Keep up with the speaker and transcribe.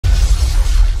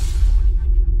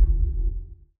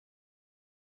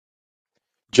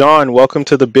John, welcome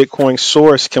to the Bitcoin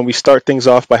Source. Can we start things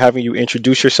off by having you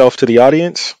introduce yourself to the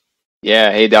audience? Yeah,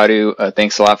 hey Dadu,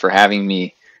 thanks a lot for having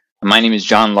me. My name is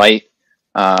John Light.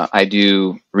 I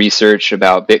do research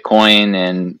about Bitcoin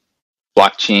and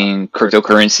blockchain,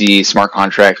 cryptocurrency, smart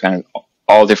contracts, kind of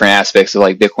all different aspects of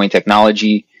like Bitcoin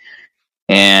technology.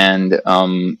 And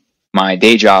my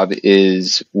day job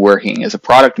is working as a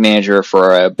product manager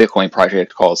for a Bitcoin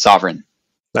project called Sovryn.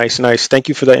 Nice, nice. Thank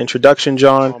you for that introduction,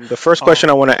 John. The first question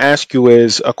I want to ask you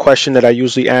is a question that I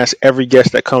usually ask every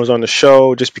guest that comes on the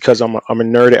show, just because I'm a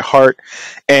nerd at heart.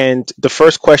 And the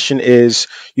first question is,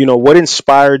 what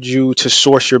inspired you to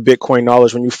source your Bitcoin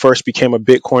knowledge when you first became a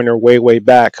Bitcoiner way, way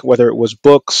back, whether it was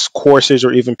books, courses,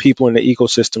 or even people in the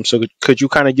ecosystem? So could you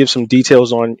kind of give some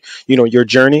details on, your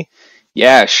journey?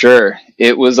 Yeah, sure.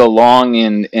 It was a long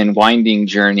and winding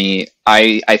journey.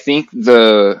 I think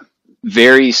the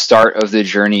very start of the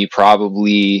journey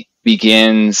probably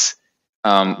begins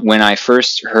when I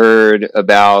first heard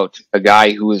about a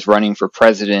guy who was running for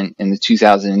president in the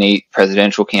 2008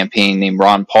 presidential campaign named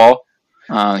Ron Paul.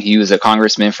 He was a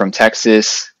congressman from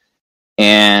Texas,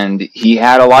 and he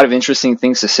had a lot of interesting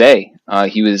things to say.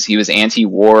 He was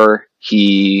anti-war.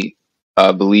 He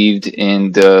believed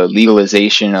in the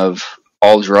legalization of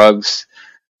all drugs.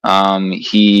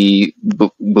 He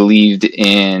believed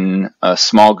in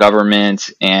small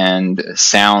government and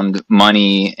sound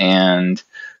money and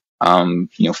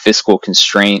fiscal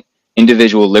constraint,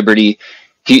 individual liberty.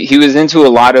 He was into a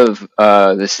lot of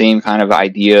the same kind of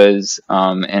ideas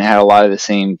and had a lot of the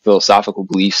same philosophical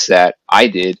beliefs that I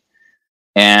did,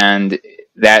 and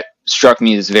that struck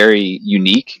me as very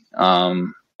unique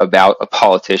about a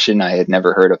politician. I had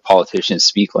never heard a politician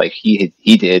speak like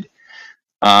he did.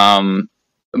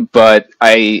 But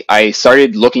I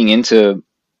started looking into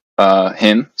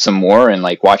him some more and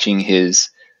like watching his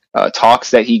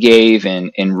talks that he gave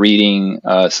and reading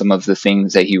some of the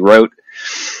things that he wrote.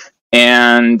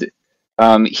 And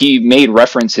he made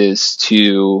references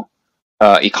to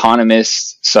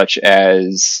economists such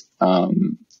as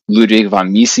Ludwig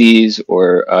von Mises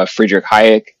or Friedrich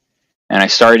Hayek. And I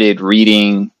started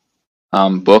reading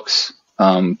books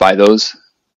by those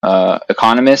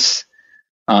economists.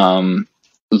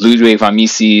 Ludwig von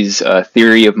Mises'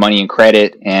 theory of money and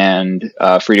credit and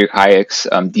Friedrich Hayek's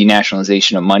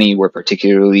denationalization of money were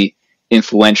particularly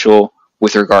influential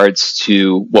with regards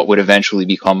to what would eventually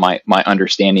become my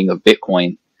understanding of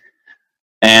Bitcoin.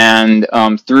 And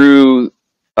through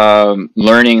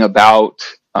learning about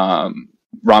Ron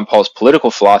Paul's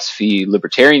political philosophy,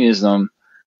 libertarianism,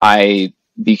 I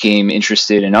became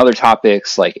interested in other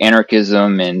topics like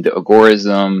anarchism and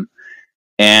agorism.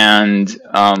 And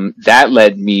that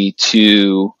led me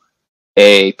to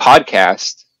a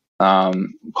podcast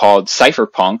called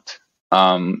Cypherpunked,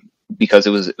 because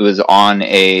it was on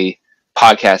a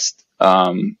podcast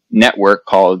network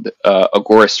called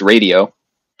Agorist Radio.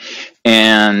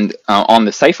 And on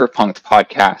the Cypherpunked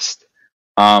podcast,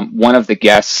 one of the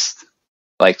guests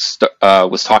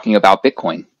was talking about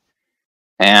Bitcoin,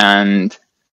 and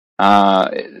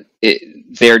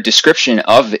their description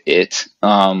of it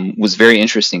was very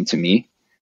interesting to me.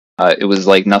 It was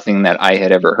like nothing that I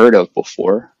had ever heard of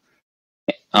before.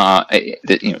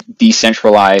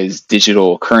 Decentralized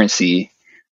digital currency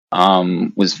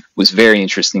was very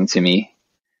interesting to me,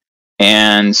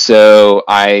 and so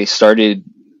I started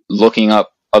looking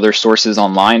up other sources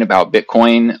online about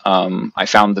Bitcoin. I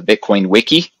found the Bitcoin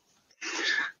Wiki.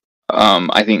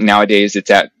 I think nowadays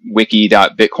it's at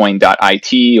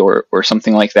wiki.bitcoin.it or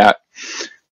something like that.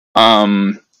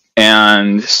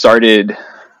 And started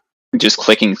just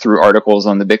clicking through articles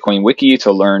on the Bitcoin Wiki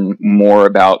to learn more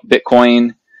about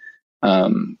Bitcoin.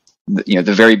 The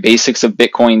very basics of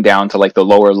Bitcoin down to like the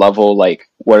lower level, like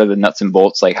what are the nuts and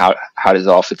bolts, like how does it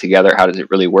all fit together? How does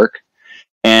it really work?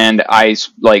 And I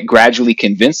like gradually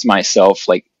convinced myself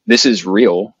like this is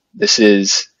real. This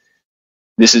is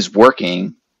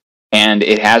working. And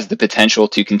it has the potential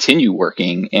to continue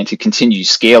working and to continue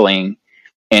scaling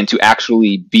and to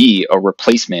actually be a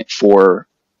replacement for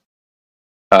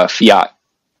fiat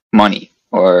money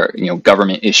or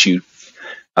government issued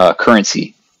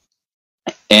currency.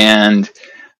 And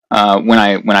when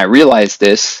I realized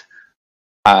this,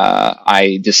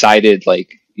 I decided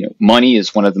money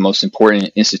is one of the most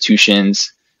important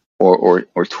institutions or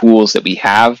tools that we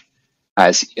have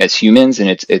as humans, and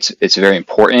it's very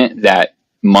important that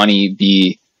money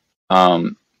be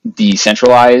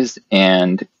decentralized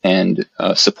and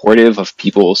supportive of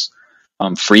people's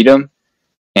freedom.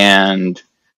 And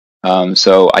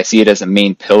so I see it as a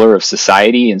main pillar of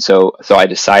society. And so I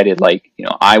decided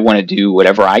I want to do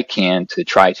whatever I can to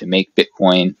try to make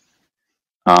Bitcoin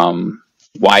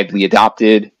widely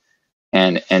adopted,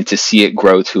 and to see it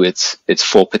grow to its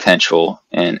full potential.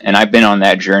 And I've been on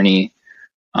that journey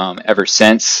ever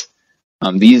since.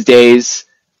 These days,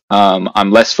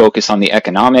 I'm less focused on the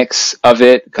economics of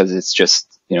it because it's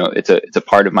just, it's a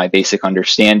part of my basic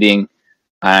understanding.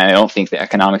 I don't think the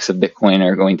economics of Bitcoin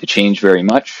are going to change very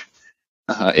much,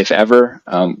 if ever,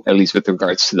 at least with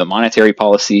regards to the monetary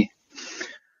policy.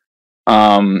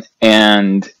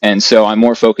 And so I'm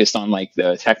more focused on like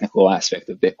the technical aspect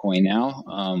of Bitcoin now.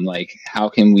 Like how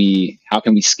can we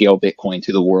scale Bitcoin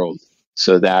to the world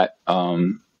so that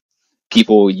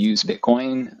people use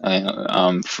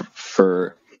Bitcoin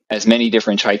for as many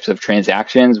different types of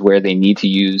transactions where they need to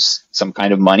use some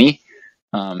kind of money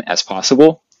as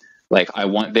possible. Like I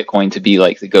want Bitcoin to be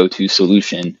like the go-to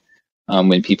solution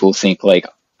when people think like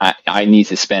I need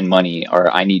to spend money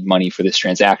or I need money for this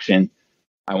transaction.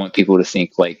 I want people to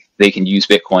think like they can use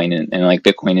Bitcoin and like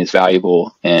Bitcoin is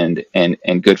valuable and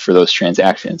good for those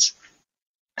transactions.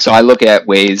 So I look at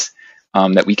ways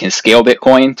that we can scale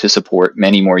Bitcoin to support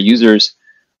many more users.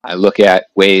 I look at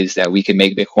ways that we can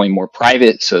make Bitcoin more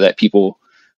private so that people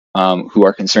who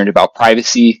are concerned about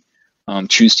privacy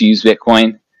choose to use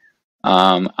Bitcoin.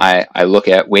 I look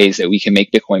at ways that we can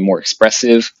make Bitcoin more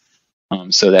expressive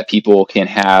so that people can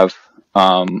have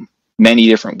many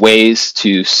different ways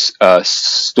to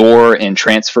store and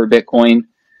transfer Bitcoin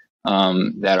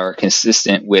that are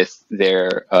consistent with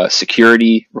their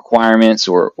security requirements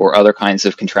or other kinds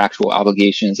of contractual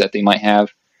obligations that they might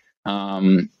have.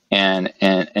 And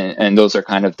those are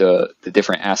kind of the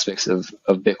different aspects of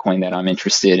Bitcoin that I'm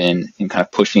interested in kind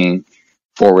of pushing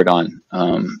forward on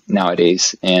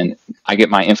nowadays. And I get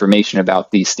my information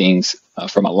about these things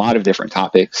from a lot of different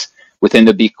topics within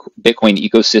the Bitcoin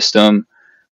ecosystem.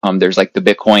 There's like the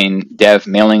Bitcoin dev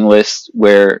mailing list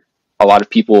where a lot of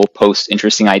people post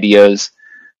interesting ideas.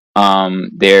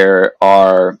 There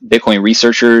are Bitcoin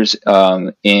researchers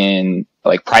in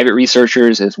like private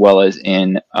researchers as well as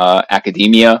in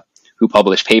academia who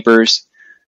publish papers.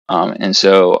 And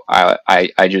so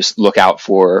I just look out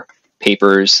for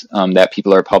papers that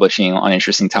people are publishing on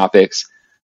interesting topics.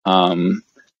 I'll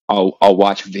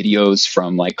watch videos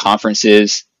from like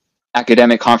conferences,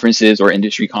 academic conferences or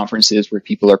industry conferences where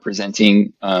people are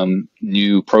presenting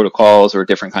new protocols or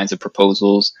different kinds of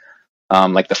proposals,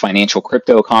 like the Financial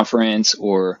Crypto Conference,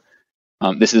 or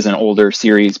this is an older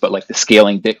series, but like the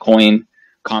Scaling Bitcoin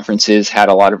conferences had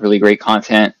a lot of really great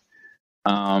content.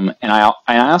 And I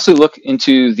also look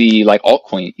into the like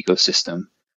altcoin ecosystem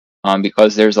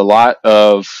because there's a lot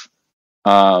of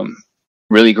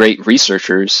really great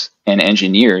researchers and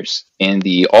engineers in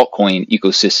the altcoin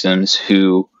ecosystems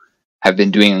who have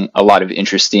been doing a lot of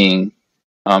interesting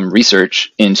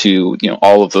research into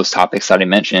all of those topics that I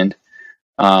mentioned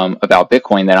about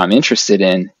Bitcoin that I'm interested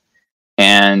in.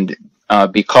 And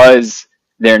because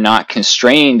they're not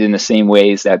constrained in the same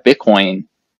ways that Bitcoin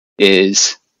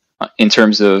is in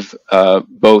terms of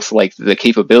both like the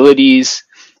capabilities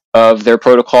of their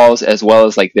protocols as well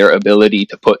as like their ability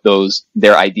to put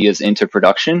their ideas into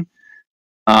production,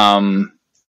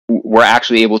 we're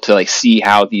actually able to like see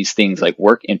how these things like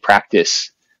work in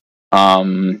practice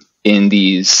in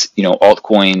these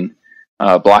altcoin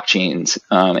blockchains.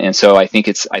 And so I think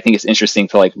it's interesting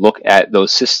to like look at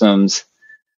those systems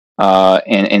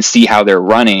and see how they're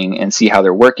running and see how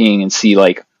they're working and see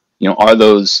like are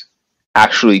those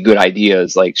actually good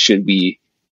ideas? Like should we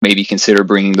maybe consider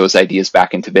bringing those ideas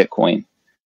back into Bitcoin?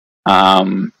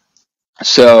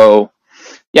 So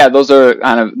yeah, those are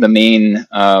kind of the main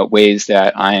ways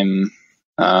that I'm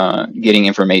getting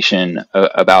information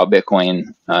about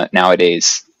Bitcoin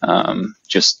nowadays.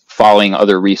 Just following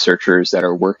other researchers that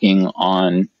are working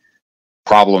on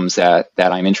problems that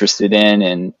I'm interested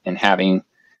in, and having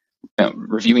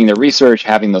reviewing their research,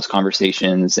 having those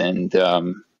conversations, and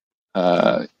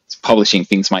publishing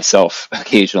things myself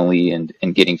occasionally,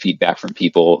 and getting feedback from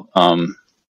people,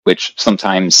 which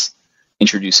sometimes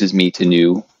introduces me to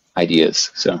new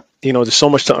ideas. So there's so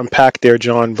much to unpack there,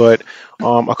 John, but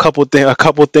a couple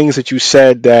things that you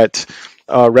said that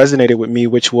resonated with me,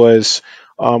 which was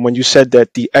when you said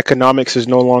that the economics is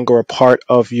no longer a part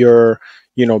of your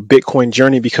Bitcoin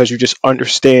journey because you just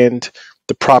understand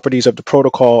the properties of the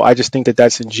protocol. I just think that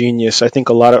that's ingenious. I think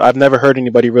I've never heard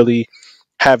anybody really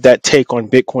have that take on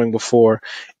Bitcoin before.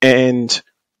 And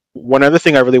one other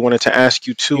thing I really wanted to ask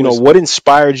you too, is what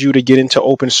inspired you to get into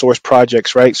open source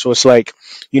projects, right? So it's like,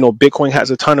 Bitcoin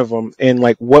has a ton of them, and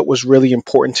like, what was really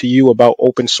important to you about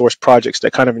open source projects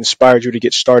that kind of inspired you to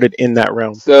get started in that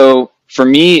realm? So for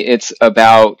me, it's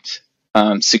about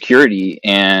security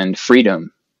and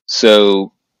freedom.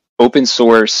 So open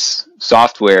source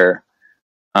software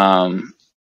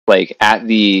like at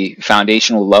the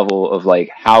foundational level of like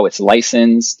how it's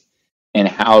licensed and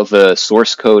how the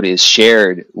source code is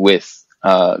shared with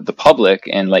the public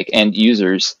and like end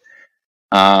users,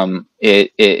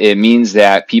 it means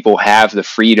that people have the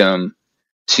freedom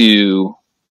to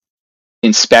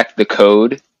inspect the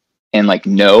code and like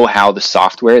know how the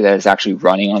software that is actually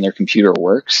running on their computer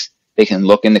works. They can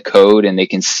look in the code and they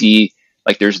can see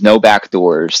like there's no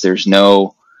backdoors, there's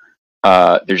no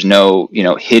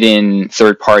hidden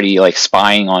third party like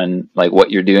spying on like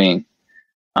what you're doing.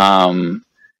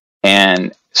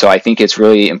 And so I think it's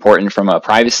really important from a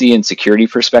privacy and security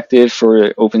perspective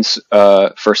for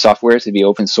for software to be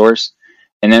open source,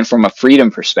 and then from a freedom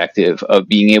perspective of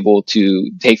being able to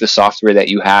take the software that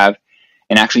you have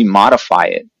and actually modify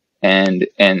it and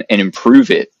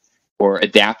improve it or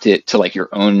adapt it to like your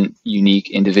own unique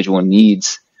individual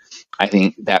needs. I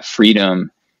think that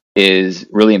freedom is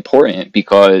really important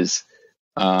because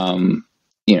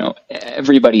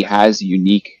everybody has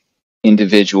unique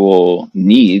individual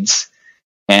needs,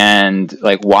 and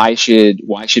like why should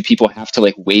people have to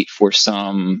like wait for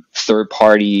some third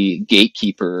party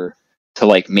gatekeeper to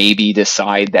like maybe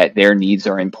decide that their needs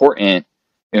are important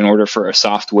in order for a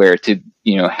software to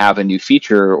have a new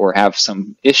feature or have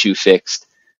some issue fixed?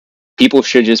 People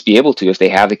should just be able to, if they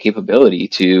have the capability,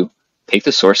 to take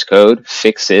the source code,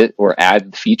 fix it, or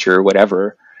add the feature or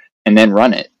whatever, and then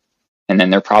run it, and then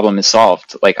their problem is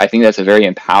solved. Like I think that's a very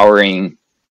empowering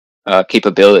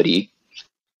capability,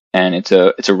 and it's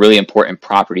a really important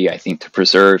property I think to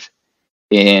preserve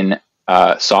in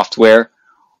software.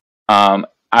 I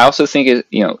also think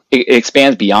it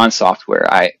expands beyond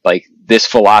software. I like this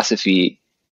philosophy.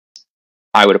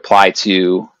 I would apply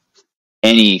to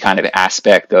any kind of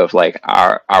aspect of like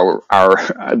our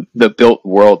the built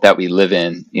world that we live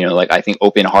in. Like I think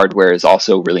open hardware is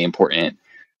also really important.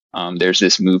 There's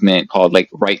this movement called like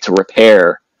right to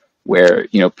repair, where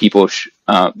people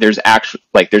there's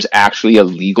actually a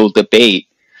legal debate.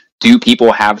 Do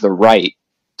people have the right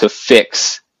to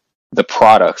fix the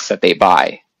products that they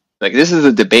buy? Like this is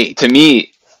a debate. To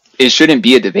me, it shouldn't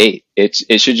be a debate.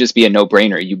 It should just be a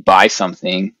no-brainer. You buy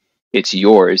something, it's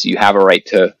yours. You have a right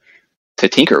to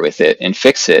tinker with it and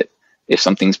fix it if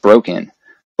something's broken.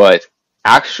 But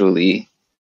actually,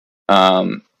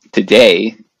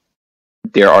 today,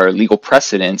 there are legal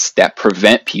precedents that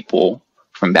prevent people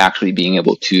from actually being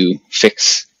able to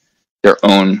fix their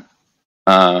own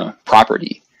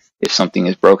property if something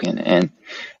is broken.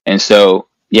 And so,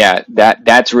 yeah,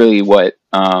 that's really what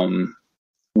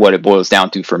it boils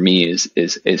down to for me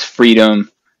is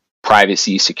freedom,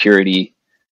 privacy, security,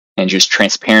 and just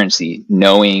transparency,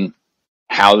 knowing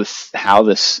how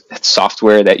this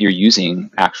software that you're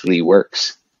using actually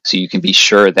works, so you can be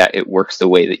sure that it works the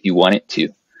way that you want it to.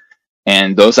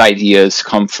 And those ideas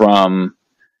come from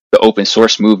the open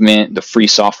source movement, the free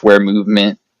software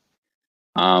movement.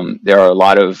 There are a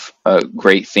lot of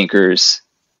great thinkers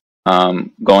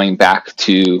going back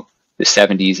to the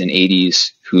 70s and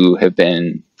 80s who have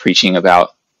been preaching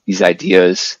about these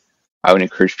ideas. I would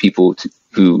encourage people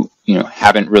who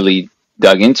haven't really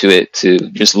dug into it to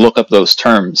just look up those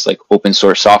terms like open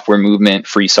source software movement,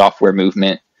 free software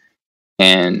movement,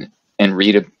 and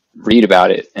read about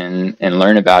it and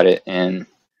learn about it, and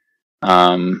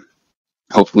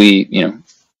hopefully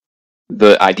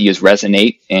the ideas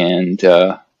resonate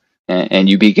and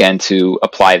you begin to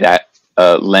apply that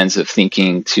lens of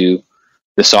thinking to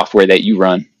the software that you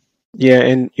run. Yeah,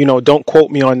 and don't quote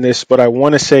me on this, but I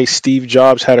want to say Steve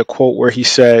Jobs had a quote where he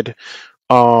said,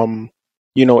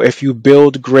 if you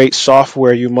build great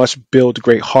software, you must build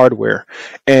great hardware.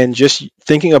 And just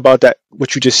thinking about that,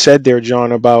 what you just said there,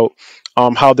 John, about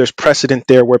how there's precedent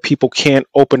there where people can't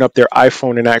open up their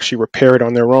iPhone and actually repair it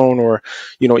on their own, or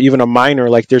even a miner.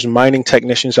 Like there's mining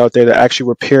technicians out there that actually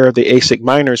repair the ASIC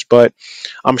miners, but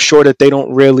I'm sure that they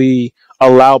don't really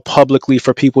allow publicly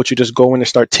for people to just go in and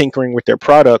start tinkering with their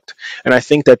product. And I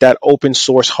think that open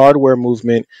source hardware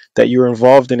movement that you're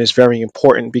involved in is very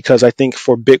important, because I think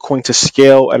for Bitcoin to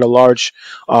scale at a large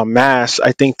mass,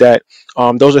 I think that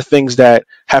those are things that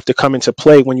have to come into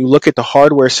play. When you look at the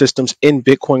hardware systems in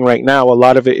Bitcoin right now, a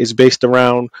lot of it is based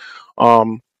around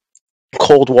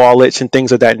cold wallets and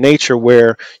things of that nature,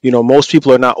 where most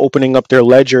people are not opening up their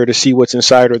ledger to see what's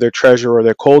inside, or their treasure, or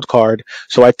their cold card.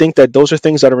 So I think that those are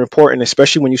things that are important,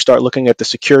 especially when you start looking at the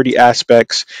security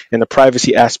aspects and the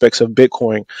privacy aspects of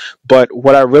Bitcoin. But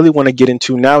what I really want to get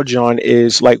into now, John,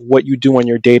 is like what you do on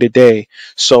your day to day.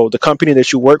 So the company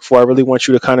that you work for, I really want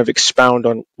you to kind of expound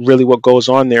on really what goes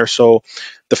on there. So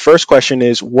the first question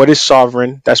is, what is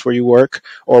Sovryn? That's where you work,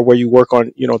 or where you work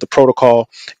on the protocol.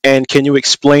 And can you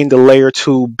explain the layer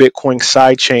to Bitcoin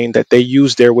sidechain that they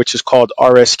use there, which is called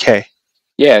RSK?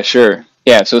 Yeah, sure.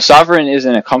 Yeah, so Sovryn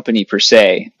isn't a company per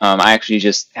se. I actually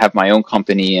just have my own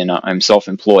company and I'm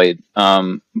self-employed.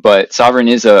 But Sovryn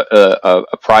is a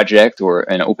project or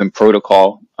an open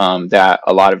protocol that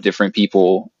a lot of different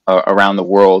people around the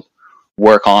world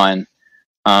work on.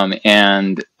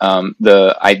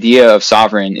 The idea of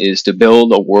Sovryn is to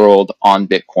build a world on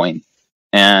Bitcoin.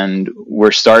 And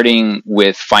we're starting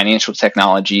with financial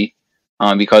technology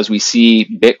because we see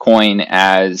Bitcoin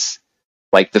as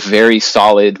like the very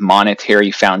solid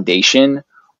monetary foundation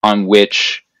on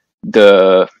which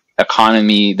the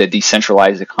economy, the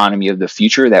decentralized economy of the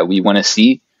future that we want to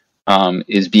see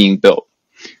is being built.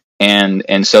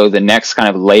 And so the next kind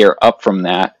of layer up from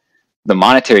that, the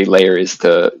monetary layer, is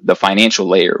the financial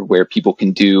layer, where people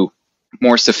can do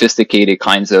more sophisticated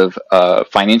kinds of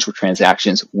financial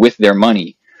transactions with their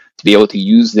money, to be able to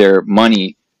use their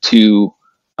money to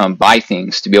buy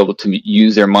things, to be able to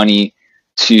use their money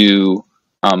to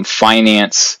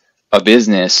finance a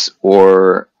business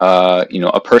or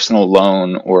a personal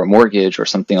loan or a mortgage or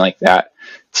something like that,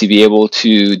 to be able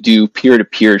to do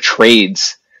peer-to-peer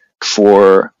trades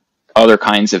for other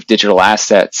kinds of digital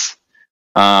assets.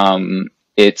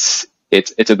 It's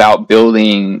about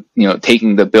building,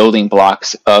 taking the building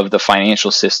blocks of the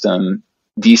financial system,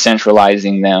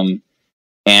 decentralizing them,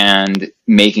 and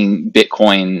making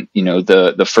Bitcoin,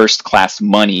 the first class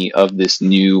money of this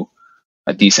new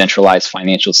decentralized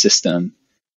financial system.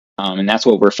 And that's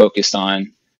what we're focused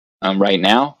on right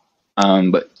now.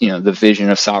 But the vision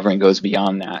of Sovryn goes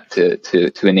beyond that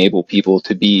to enable people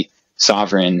to be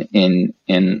sovereign in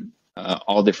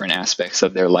all different aspects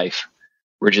of their life.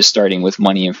 We're just starting with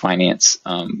money and finance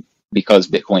because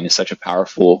Bitcoin is such a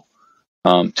powerful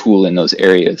tool in those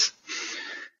areas.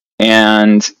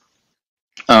 And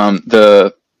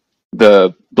the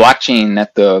blockchain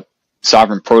that the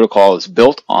Sovryn protocol is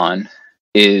built on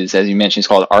is, as you mentioned, it's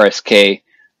called RSK.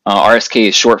 RSK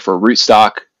is short for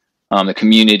RootStock. The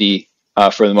community,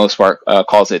 for the most part,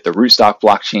 calls it the RootStock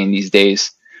blockchain these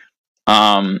days.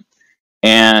 RootStock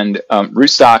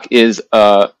is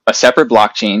a separate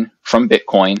blockchain from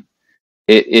Bitcoin.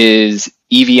 It is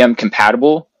EVM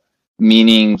compatible,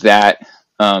 meaning that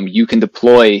you can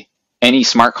deploy any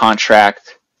smart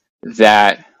contract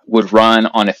that would run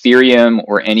on Ethereum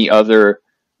or any other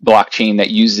blockchain that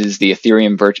uses the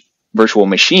Ethereum virtual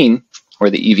machine, or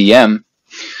the EVM.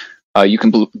 You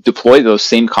can deploy those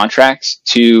same contracts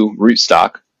to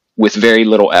RootStock with very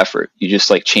little effort. You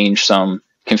just change some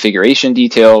configuration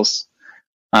details,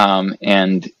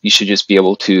 and you should just be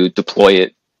able to deploy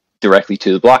it directly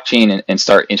to the blockchain and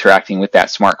start interacting with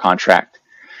that smart contract.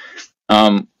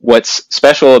 What's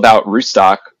special about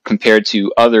RootStock compared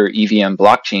to other EVM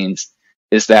blockchains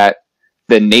is that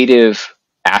the native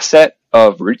asset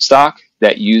of RootStock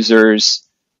that users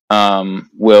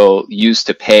will use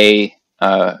to pay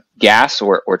gas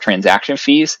or transaction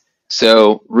fees.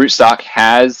 So RootStock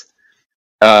has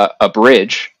a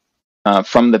bridge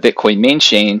from the Bitcoin main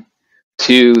chain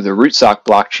to the RootStock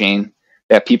blockchain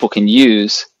that people can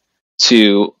use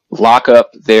to lock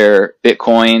up their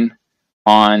Bitcoin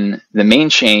on the main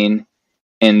chain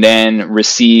and then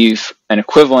receive an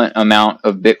equivalent amount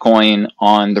of Bitcoin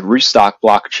on the RootStock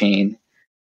blockchain,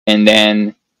 and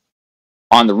then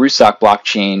on the RootStock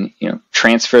blockchain,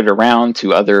 transfer it around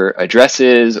to other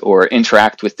addresses or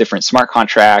interact with different smart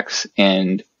contracts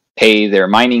and pay their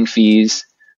mining fees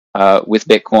with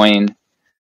Bitcoin.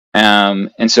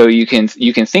 And so you can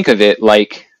think of it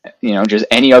like just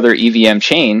any other EVM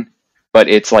chain, but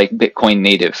it's like Bitcoin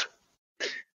native.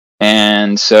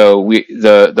 And so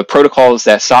the protocols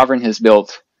that Sovryn has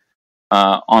built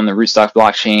on the RootStock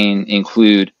blockchain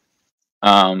include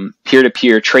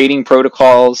peer-to-peer trading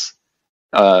protocols,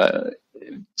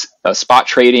 spot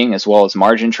trading as well as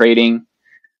margin trading,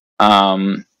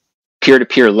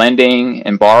 peer-to-peer lending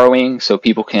and borrowing, so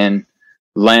people can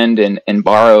lend and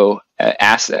borrow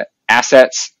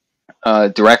assets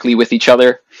directly with each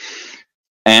other.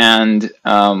 And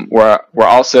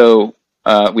we also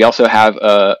have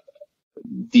a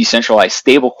decentralized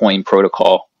stablecoin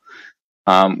protocol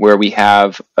where we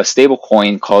have a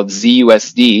stablecoin called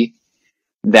ZUSD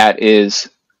that is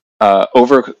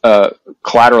over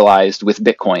collateralized with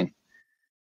Bitcoin.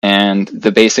 And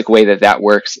the basic way that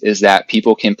works is that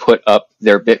people can put up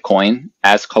their Bitcoin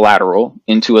as collateral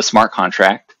into a smart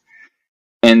contract,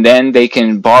 and then they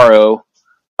can borrow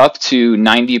up to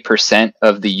 90%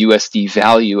 of the USD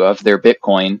value of their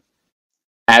Bitcoin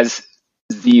as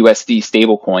ZUSD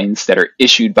stablecoins that are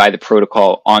issued by the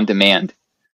protocol on demand.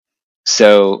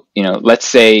 So, let's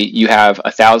say you have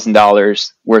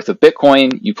 $1,000 worth of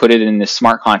Bitcoin, you put it in this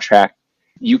smart contract,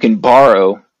 you can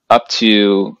borrow up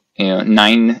to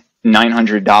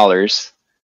 $900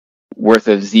 worth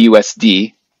of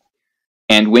ZUSD,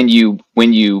 and when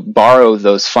you borrow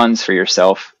those funds for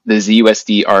yourself, the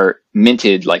ZUSD are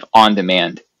minted like on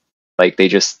demand. Like they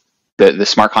just the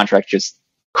smart contract just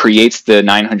creates the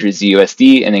 900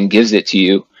 ZUSD and then gives it to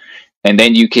you, and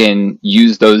then you can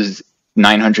use those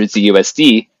 900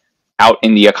 ZUSD out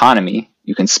in the economy.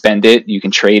 You can spend it, you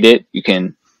can trade it, you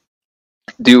can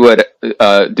do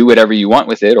whatever you want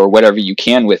with it, or whatever you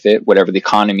can with it, whatever the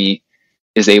economy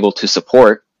is able to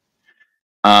support.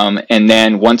 And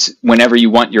then whenever you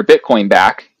want your Bitcoin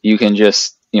back, you can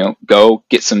just go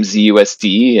get some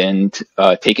ZUSD and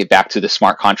take it back to the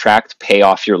smart contract, pay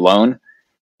off your loan,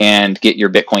 and get your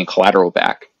Bitcoin collateral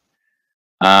back.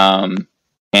 And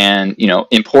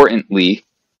importantly,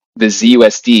 the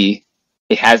ZUSD,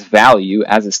 it has value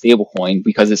as a stablecoin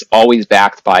because it's always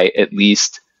backed by at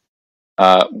least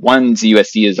one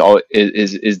ZUSD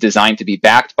is designed to be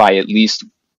backed by at least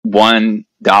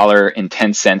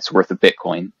 $1.10 worth of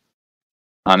Bitcoin.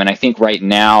 And I think right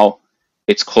now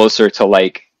it's closer to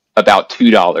like about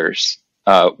 $2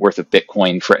 worth of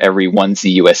Bitcoin for every one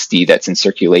ZUSD that's in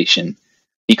circulation,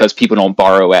 because people don't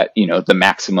borrow at the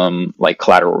maximum like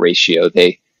collateral ratio.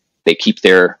 They keep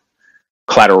their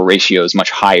collateral ratios much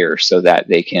higher so that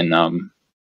they can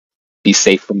be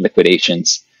safe from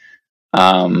liquidations.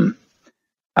 But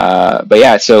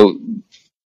yeah, so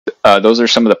those are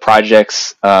some of the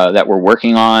projects that we're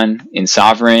working on in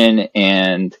Sovryn,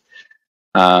 and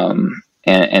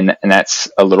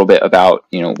that's a little bit about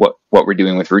what we're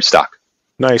doing with RootStock.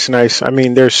 Nice. I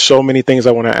mean, there's so many things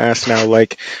I want to ask now.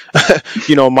 Like,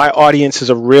 my audience is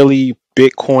a really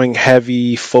Bitcoin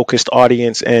heavy focused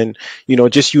audience. And,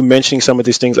 just you mentioning some of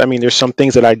these things, I mean, there's some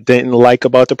things that I didn't like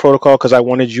about the protocol because I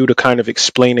wanted you to kind of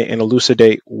explain it and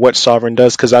elucidate what Sovryn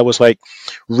does. Because I was like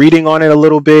reading on it a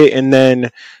little bit. And then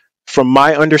from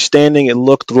my understanding, it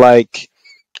looked like,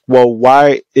 well,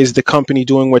 why is the company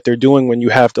doing what they're doing when you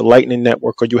have the Lightning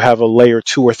Network or you have a layer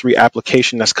 2 or 3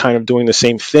 application that's kind of doing the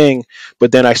same thing?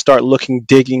 But then I start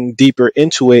digging deeper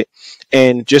into it.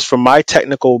 And just from my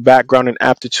technical background and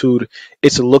aptitude,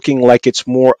 it's looking like it's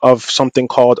more of something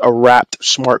called a wrapped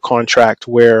smart contract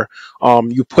where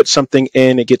you put something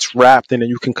in, it gets wrapped, and then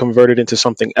you can convert it into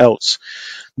something else.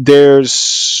 There's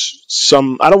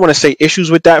some, I don't want to say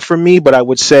issues with that for me, but I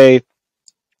would say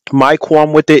my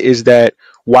qualm with it is that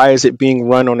why is it being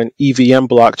run on an EVM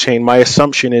blockchain? My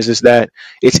assumption is that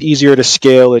it's easier to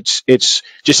scale. It's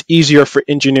just easier for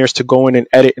engineers to go in and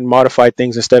edit and modify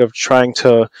things instead of trying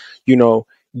to,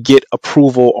 get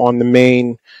approval on the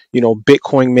main,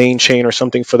 Bitcoin main chain or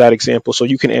something for that example. So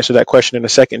you can answer that question in a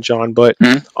second, John. But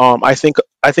I think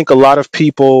a lot of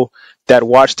people that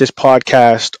watch this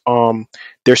podcast,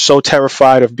 they're so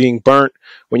terrified of being burnt.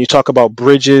 When you talk about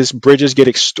bridges get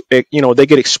they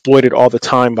get exploited all the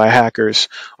time by hackers.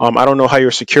 I don't know how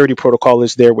your security protocol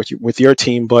is there with your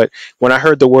team, but when I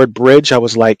heard the word bridge, I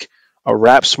was like, a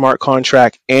wrap smart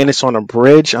contract and it's on a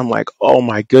bridge. I'm like, oh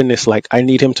my goodness, like I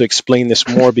need him to explain this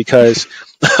more because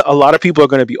a lot of people are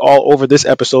going to be all over this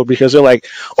episode because they're like,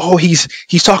 oh, he's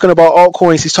talking about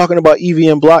altcoins, he's talking about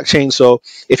EVM blockchain. So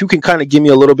if you can kind of give me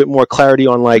a little bit more clarity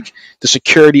on like the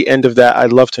security end of that,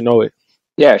 I'd love to know it.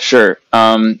 Yeah, sure.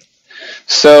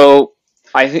 So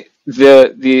I think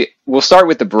we'll start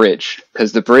with the bridge,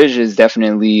 because the bridge is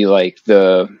definitely like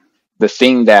the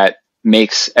thing that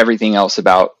makes everything else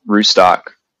about RootStock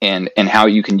and how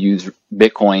you can use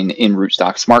Bitcoin in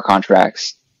RootStock smart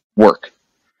contracts work.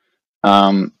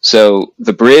 So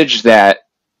the bridge that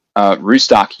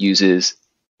RootStock uses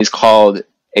is called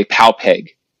a PowPeg,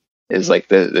 is like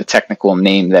the technical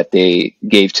name that they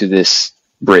gave to this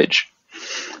bridge.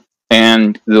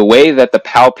 And the way that the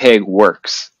PowPeg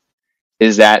works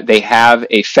is that they have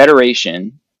a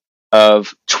federation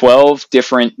of 12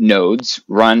 different nodes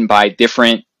run by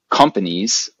different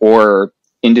companies or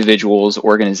individuals,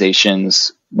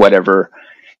 organizations, whatever,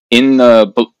 in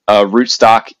the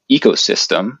RootStock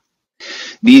ecosystem.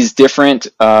 These different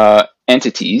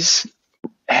entities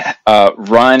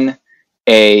run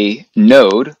a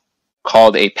node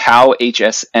called a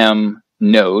PowHSM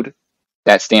node.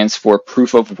 That stands for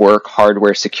Proof of Work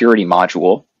Hardware Security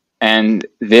Module. And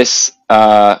this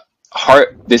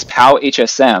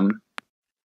PowHSM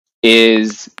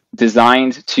is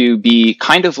designed to be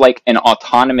kind of like an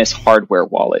autonomous hardware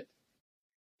wallet,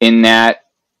 in that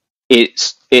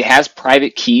it has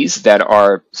private keys that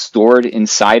are stored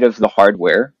inside of the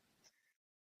hardware,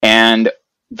 and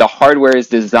the hardware is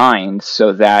designed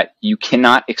so that you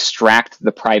cannot extract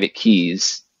the private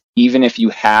keys even if you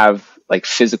have like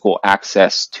physical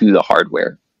access to the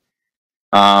hardware.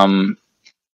 And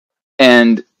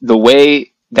And the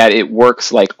way that it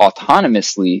works like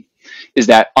autonomously is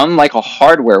that unlike a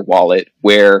hardware wallet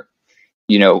where,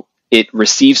 it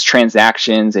receives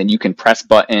transactions and you can press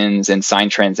buttons and sign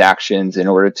transactions in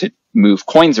order to move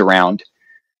coins around,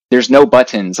 there's no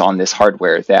buttons on this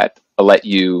hardware that let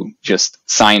you just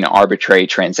sign arbitrary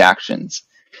transactions.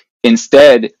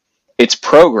 Instead, it's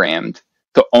programmed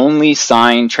to only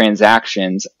sign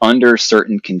transactions under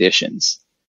certain conditions.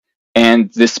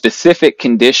 And the specific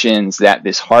conditions that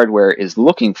this hardware is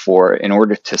looking for in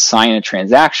order to sign a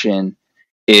transaction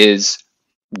is,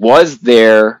 was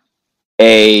there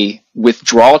a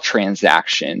withdrawal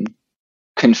transaction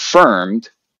confirmed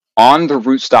on the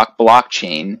RootStock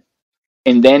blockchain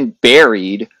and then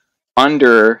buried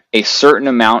under a certain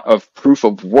amount of proof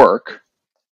of work?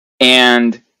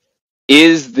 And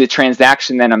is the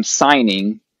transaction that I'm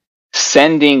signing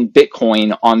sending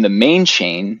Bitcoin on the main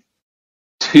chain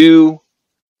to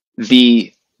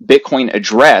the Bitcoin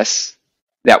address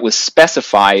that was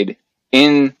specified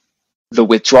in the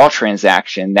withdrawal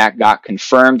transaction that got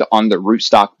confirmed on the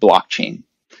RootStock blockchain?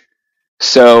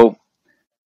 So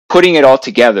putting it all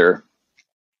together,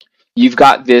 you've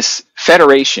got this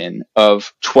federation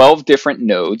of 12 different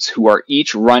nodes who are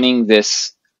each running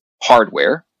this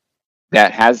hardware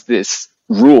that has this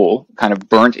rule kind of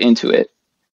burnt into it.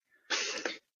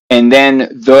 And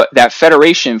then that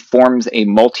federation forms a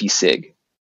multi-sig,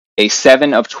 a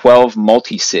 7 of 12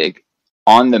 multi-sig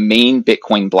on the main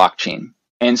Bitcoin blockchain.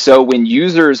 And so when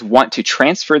users want to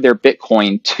transfer their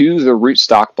Bitcoin to the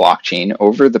RootStock blockchain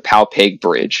over the PowPeg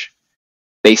bridge,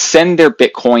 they send their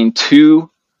Bitcoin to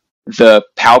the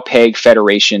PowPeg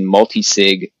Federation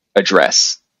multi-sig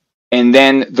address. And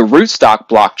then the RootStock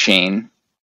blockchain,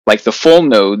 like the full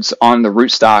nodes on the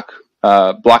RootStock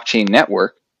blockchain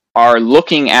network, are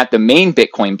looking at the main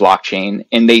Bitcoin blockchain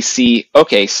and they see,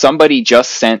 okay, somebody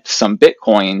just sent some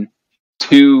Bitcoin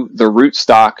to the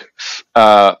RootStock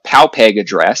PowPeg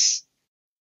address.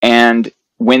 And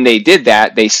when they did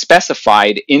that, they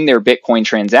specified in their Bitcoin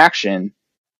transaction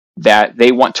that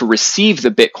they want to receive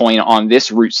the Bitcoin on this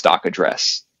RootStock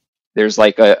address. There's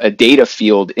like a data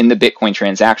field in the Bitcoin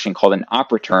transaction called an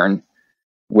opreturn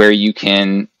where you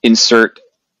can insert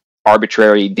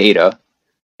arbitrary data,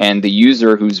 and the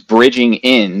user who's bridging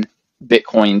in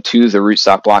Bitcoin to the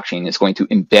RootStock blockchain is going to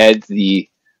embed the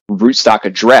RootStock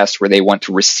address where they want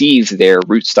to receive their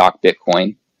RootStock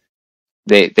Bitcoin.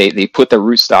 They put the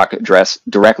RootStock address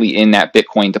directly in that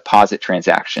Bitcoin deposit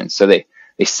transaction. So they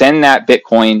send that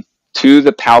Bitcoin to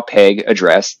the PowPeg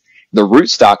address. The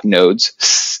RootStock nodes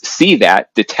see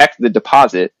that, detect the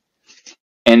deposit,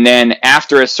 and then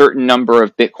after a certain number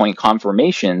of Bitcoin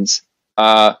confirmations,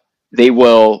 they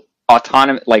will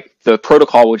the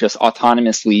protocol will just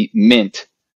autonomously mint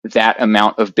that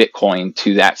amount of Bitcoin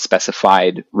to that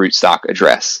specified RootStock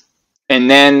address. And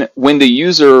then when the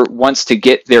user wants to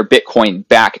get their Bitcoin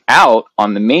back out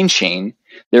on the main chain,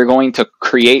 they're going to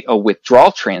create a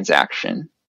withdrawal transaction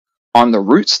on the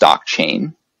RootStock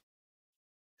chain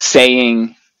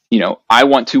saying, I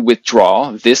want to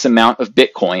withdraw this amount of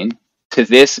Bitcoin to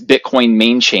this Bitcoin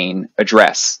main chain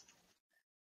address.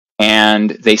 And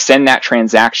they send that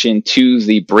transaction to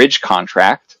the bridge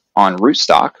contract on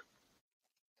RootStock,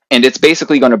 and it's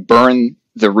basically going to burn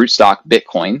the RootStock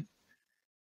Bitcoin.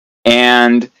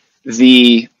 And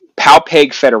the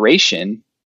PowPeg Federation,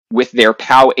 with their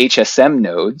PowHSM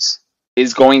nodes,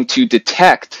 is going to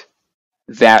detect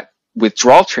that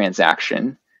withdrawal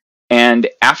transaction, and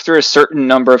after a certain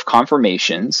number of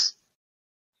confirmations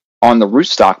on the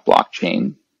RootStock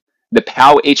blockchain, the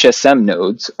PowHSM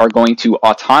nodes are going to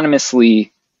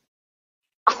autonomously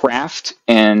craft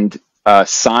and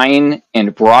sign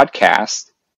and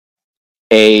broadcast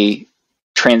a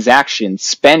transaction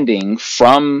spending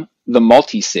from the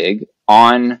multi-sig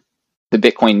on the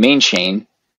Bitcoin main chain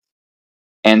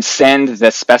and send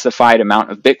the specified amount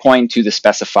of Bitcoin to the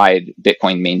specified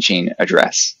Bitcoin main chain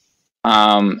address.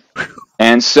 And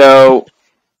so,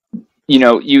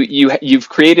 you've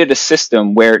created a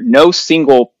system where no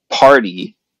single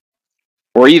party,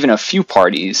 or even a few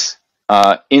parties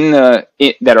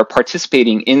that are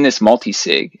participating in this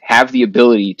multi-sig, have the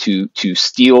ability to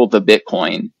steal the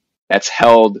Bitcoin that's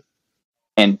held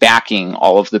and backing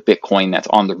all of the Bitcoin that's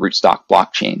on the RootStock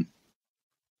blockchain.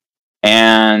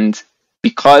 And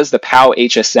because the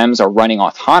PowHSMs are running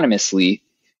autonomously,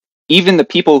 even the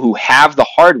people who have the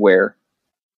hardware,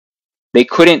 they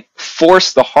couldn't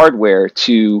force the hardware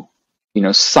to,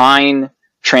 sign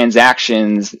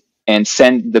transactions and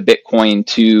send the Bitcoin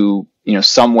to,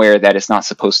 somewhere that it's not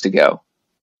supposed to go.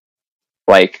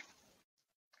 Like,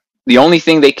 the only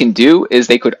thing they can do is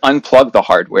they could unplug the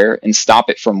hardware and stop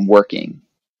it from working.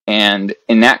 And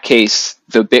in that case,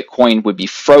 the Bitcoin would be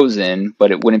frozen,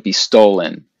 but it wouldn't be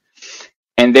stolen.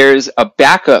 And there's a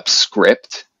backup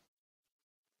script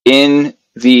in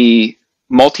the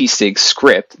multi-sig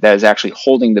script that is actually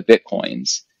holding the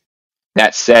Bitcoins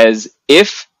that says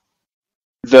if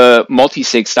the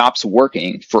multi-sig stops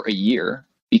working for a year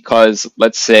because,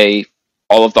 let's say,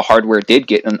 all of the hardware did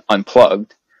get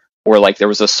unplugged, or like there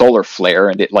was a solar flare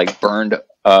and it like burned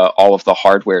all of the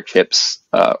hardware chips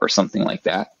or something like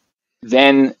that,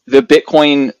 then the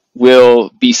Bitcoin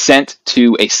will be sent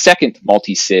to a second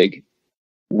multi-sig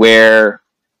where,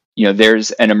 you know, there's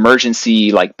an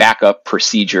emergency like backup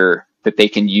procedure that they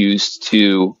can use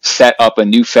to set up a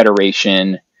new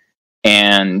federation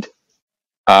and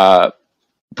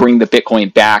bring the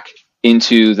Bitcoin back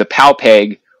into the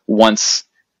PowPeg once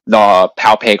the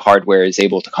PowPeg hardware is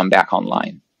able to come back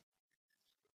online.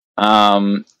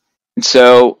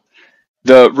 So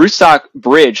the RootStock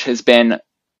bridge has been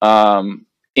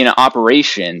in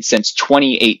operation since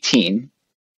 2018.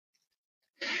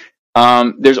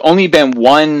 There's only been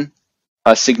one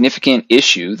significant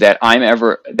issue that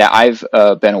I've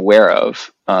been aware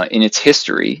of in its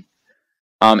history,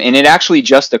 and it actually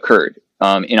just occurred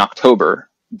in October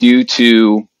due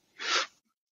to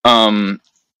an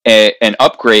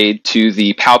upgrade to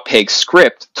the PowPeg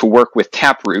script to work with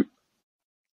Taproot.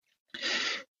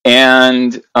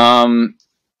 And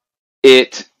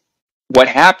what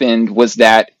happened was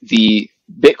that the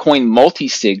Bitcoin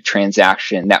multi-sig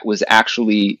transaction that was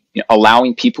actually, you know,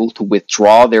 allowing people to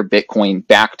withdraw their Bitcoin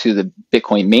back to the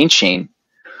Bitcoin main chain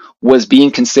was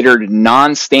being considered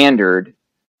non-standard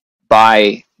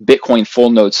by Bitcoin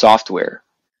full node software.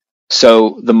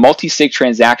 So the multi-sig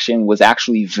transaction was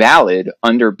actually valid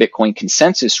under Bitcoin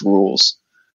consensus rules,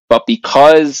 but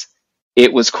because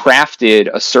it was crafted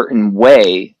a certain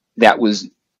way that was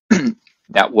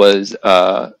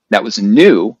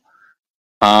new,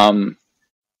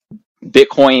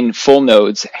 Bitcoin full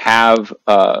nodes have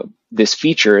this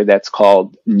feature that's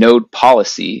called node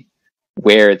policy,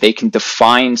 where they can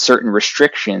define certain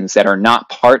restrictions that are not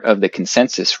part of the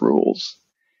consensus rules.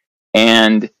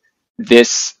 And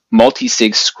this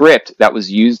multi-sig script that was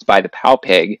used by the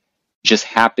PowPeg just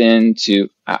happened to,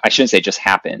 I shouldn't say just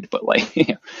happened, but like, you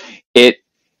know, it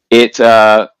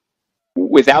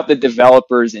without the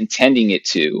developers intending it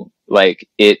to, like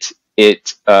it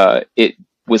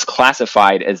was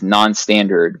classified as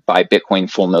non-standard by Bitcoin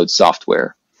full node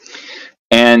software.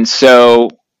 And so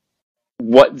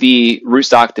what the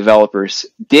RootStock developers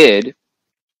did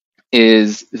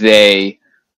is they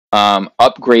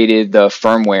upgraded the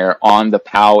firmware on the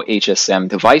POW HSM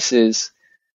devices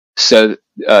so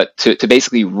to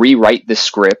basically rewrite the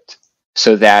script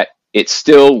so that it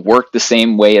still worked the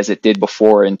same way as it did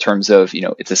before in terms of, you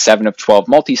know, it's a 7 of 12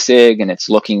 multi-sig and it's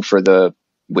looking for the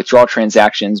withdrawal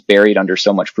transactions buried under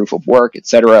so much proof of work,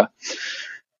 etc.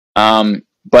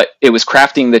 But it was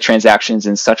crafting the transactions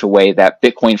in such a way that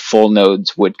Bitcoin full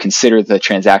nodes would consider the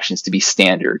transactions to be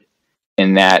standard,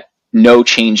 and that no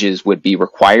changes would be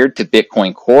required to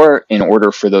Bitcoin Core in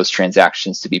order for those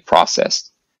transactions to be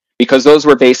processed. Because those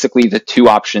were basically the two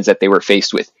options that they were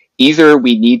faced with. Either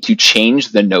we need to change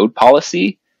the node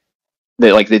policy,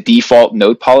 the default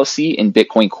node policy in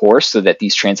Bitcoin Core so that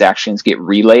these transactions get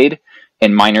relayed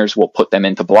and miners will put them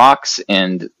into blocks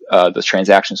and those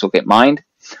transactions will get mined.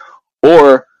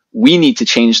 Or we need to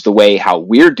change the way how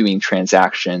we're doing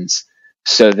transactions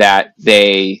so that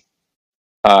they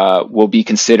will be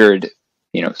considered,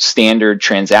 you know, standard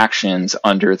transactions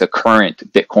under the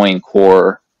current Bitcoin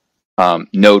Core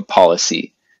node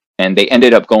policy. And they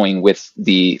ended up going with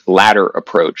the latter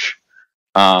approach.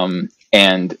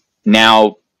 And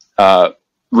now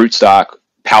RootStock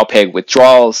PowPeg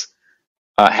withdrawals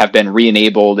have been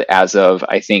re-enabled as of,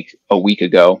 I think, a week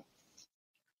ago.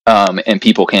 And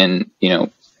people can, you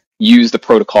know, use the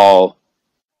protocol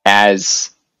as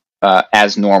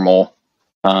normal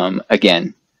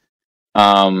again.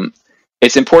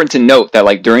 It's important to note that,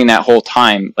 like, during that whole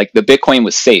time, like, the Bitcoin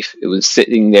was safe. It was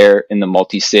sitting there in the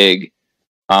multi-sig.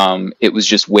 It was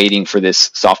just waiting for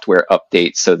this software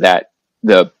update so that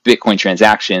the Bitcoin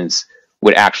transactions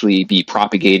would actually be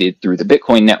propagated through the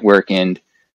Bitcoin network and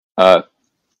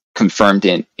confirmed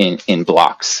in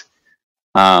blocks.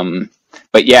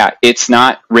 But yeah, it's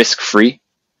not risk-free,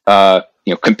 you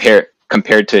know,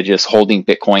 compared to just holding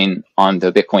Bitcoin on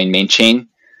the Bitcoin main chain.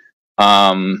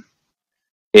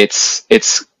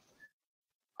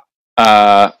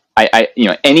 You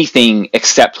know, anything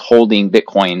except holding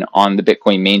Bitcoin on the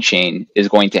Bitcoin main chain is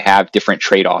going to have different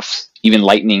trade-offs. Even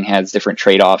Lightning has different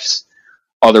trade-offs.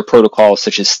 Other protocols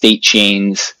such as state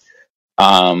chains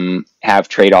have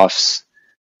trade-offs.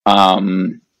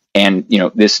 and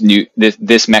this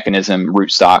mechanism,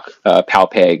 RootStock,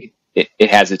 PalPeg, it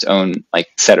has its own like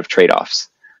set of trade-offs.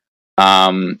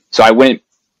 So I wouldn't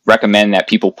recommend that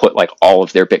people put like all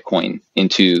of their Bitcoin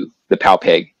into the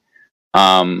PalPeg,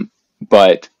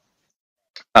 but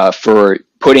for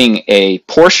putting a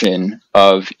portion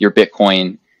of your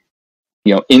Bitcoin,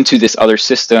 into this other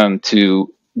system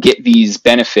to get these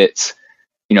benefits,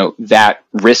 that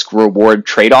risk reward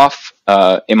trade-off,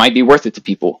 it might be worth it to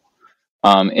people.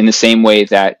 In the same way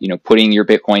that, putting your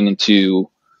Bitcoin into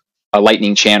a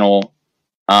Lightning channel,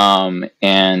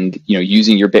 and,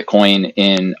 using your Bitcoin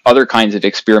in other kinds of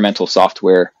experimental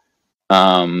software,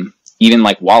 even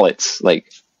like wallets,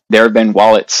 like there have been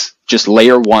wallets, just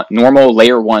normal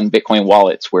layer one Bitcoin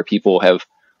wallets where people have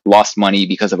lost money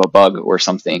because of a bug or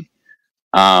something.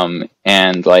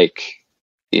 And like,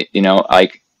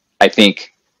 like I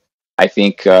think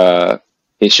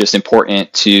it's just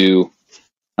important to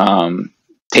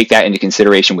take that into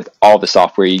consideration with all the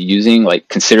software you're using. Like,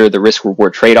 consider the risk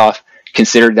reward trade-off,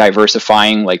 consider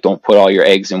diversifying, like don't put all your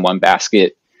eggs in one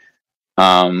basket.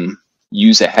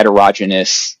 Use a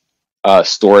heterogeneous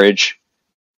storage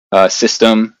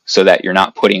system so that you're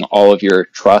not putting all of your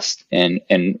trust and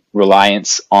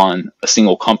reliance on a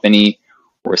single company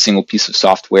or a single piece of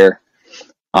software.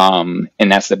 And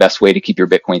that's the best way to keep your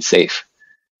Bitcoin safe.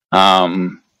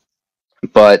 But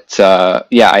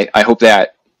yeah, I hope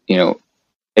that,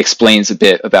 explains a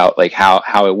bit about like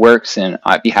how it works, and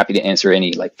I'd be happy to answer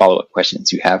any like follow-up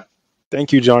questions you have.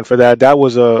 Thank you, John, for that. That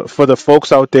was for the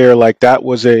folks out there, like that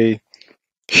was a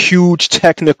huge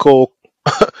technical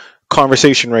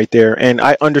conversation right there. And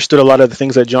I understood a lot of the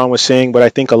things that John was saying, but I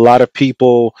think a lot of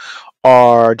people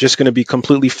are just going to be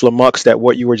completely flummoxed at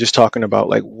what you were just talking about.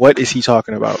 Like, what is he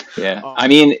talking about? Yeah, I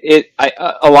mean,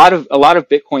 a lot of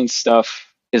Bitcoin stuff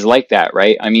is like that,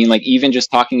 right? I mean, like even just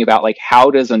talking about like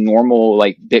how does a normal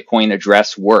like Bitcoin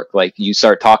address work? Like you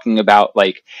start talking about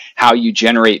like how you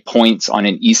generate points on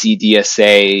an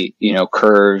ECDSA,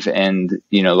 curve, and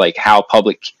like how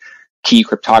public key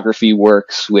cryptography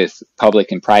works with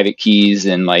public and private keys,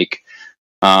 and like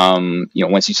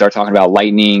once you start talking about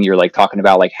Lightning, you're like talking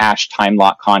about like hash time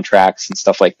lock contracts and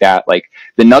stuff like that. Like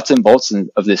the nuts and bolts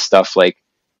of this stuff, like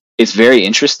it's very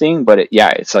interesting, but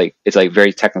it's like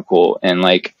very technical. And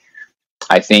like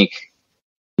I think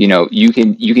you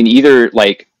can either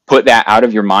like put that out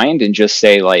of your mind and just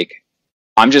say like,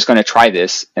 I'm just going to try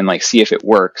this and like see if it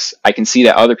works. I can see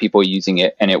that other people are using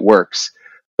it and it works.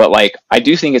 But like I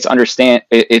do think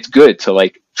it's good to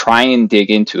like try and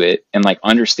dig into it and like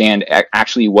understand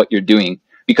actually what you're doing,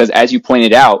 because as you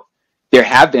pointed out, there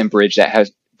have been bridges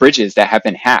that have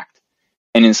been hacked.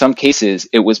 And in some cases,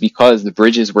 it was because the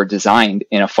bridges were designed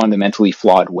in a fundamentally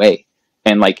flawed way.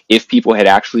 And like, if people had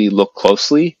actually looked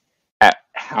closely at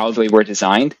how they were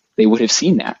designed, they would have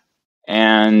seen that.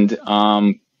 And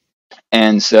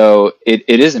so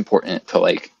it is important to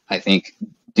like, I think,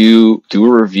 do a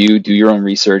review, do your own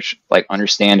research, like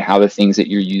understand how the things that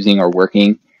you're using are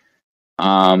working,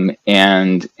 and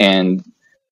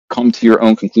come to your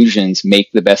own conclusions,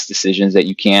 make the best decisions that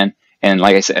you can. And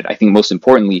like I said, I think most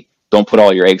importantly, don't put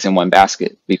all your eggs in one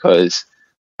basket, because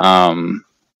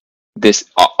this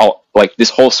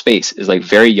whole space is like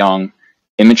very young,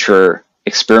 immature,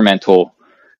 experimental,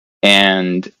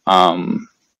 and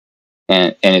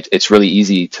it's really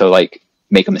easy to like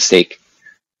make a mistake.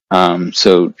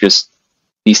 So just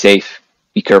be safe,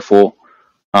 be careful,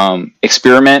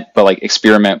 experiment, but like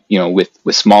experiment, with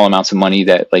small amounts of money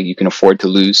that like you can afford to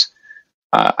lose.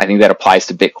 I think that applies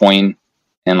to Bitcoin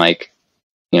and like,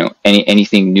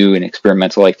 anything new and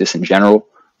experimental like this in general,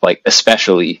 like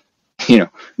especially,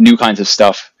 new kinds of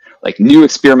stuff, like new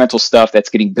experimental stuff that's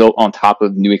getting built on top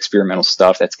of new experimental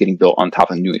stuff that's getting built on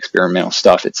top of new experimental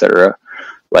stuff, etc.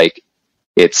 Like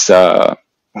it's,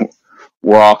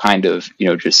 we're all kind of,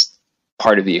 just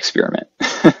part of the experiment.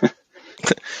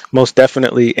 Most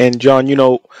definitely. And John,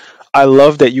 I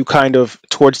love that you kind of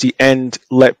towards the end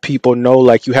let people know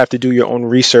like you have to do your own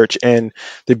research. And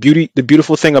the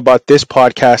beautiful thing about this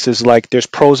podcast is like there's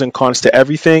pros and cons to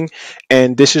everything.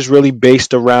 And this is really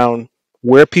based around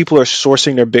where people are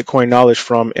sourcing their Bitcoin knowledge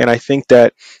from. And I think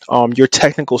that your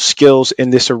technical skills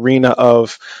in this arena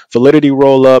of validity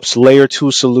rollups, layer 2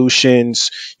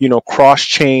 solutions,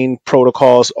 cross-chain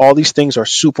protocols, all these things are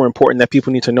super important that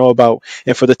people need to know about.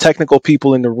 And for the technical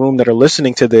people in the room that are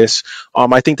listening to this,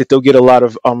 I think that they'll get a lot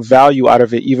of value out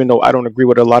of it, even though I don't agree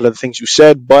with a lot of the things you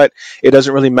said, but it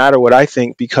doesn't really matter what I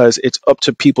think, because it's up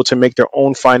to people to make their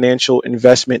own financial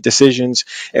investment decisions.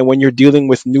 And when you're dealing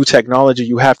with new technology,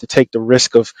 you have to take the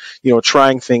risk of,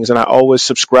 trying things. And I always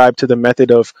subscribe to the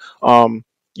method of,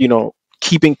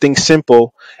 keeping things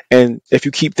simple. And if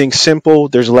you keep things simple,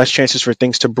 there's less chances for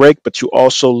things to break, but you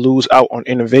also lose out on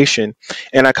innovation.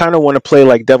 And I kind of want to play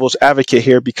like devil's advocate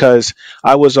here, because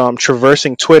I was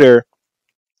traversing Twitter,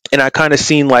 and I kind of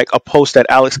seen like a post that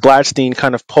Alex Gladstein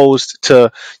kind of posed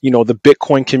to, the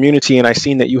Bitcoin community, and I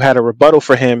seen that you had a rebuttal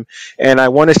for him, and I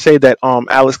want to say that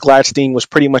Alex Gladstein was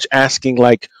pretty much asking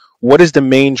like, what is the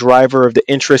main driver of the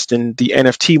interest in the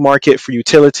NFT market for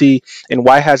utility, and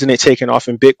why hasn't it taken off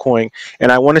in Bitcoin?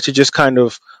 And I wanted to just kind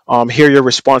of hear your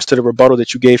response to the rebuttal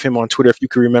that you gave him on Twitter, if you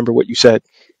could remember what you said.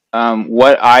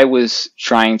 What I was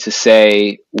trying to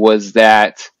say was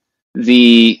that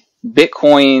the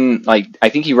Bitcoin, like I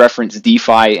think he referenced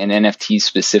DeFi and NFTs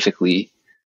specifically,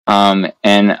 and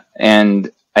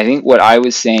I think what I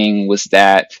was saying was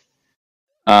that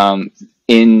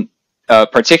in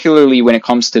particularly when it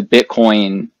comes to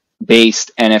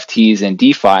Bitcoin-based NFTs and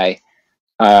DeFi,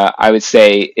 I would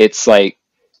say it's like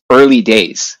early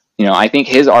days. I think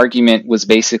his argument was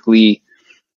basically,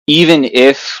 even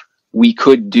if we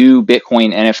could do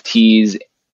Bitcoin NFTs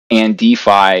and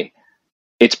DeFi,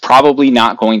 it's probably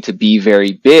not going to be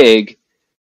very big,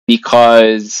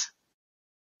 because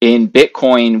in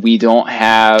Bitcoin, we don't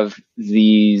have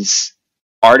these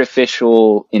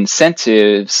artificial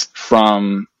incentives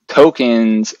from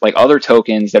tokens, like other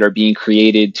tokens that are being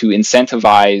created to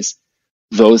incentivize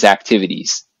those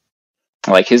activities.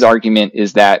 Like his argument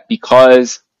is that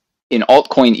because in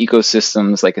altcoin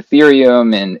ecosystems like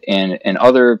Ethereum and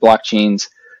other blockchains,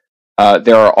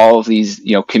 there are all of these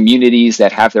communities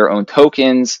that have their own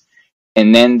tokens,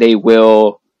 and then they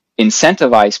will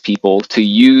incentivize people to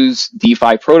use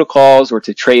DeFi protocols or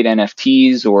to trade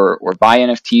NFTs or buy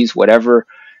NFTs, whatever,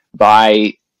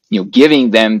 by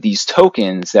giving them these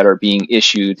tokens that are being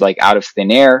issued like out of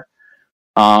thin air,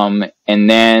 and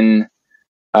then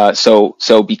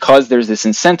so because there's this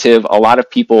incentive, a lot of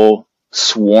people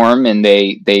swarm and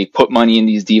they put money in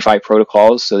these DeFi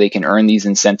protocols so they can earn these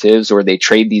incentives, or they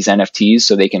trade these NFTs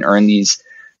so they can earn these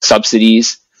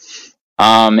subsidies.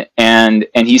 And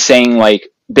he's saying like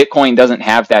Bitcoin doesn't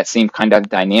have that same kind of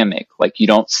dynamic. Like you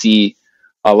don't see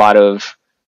a lot of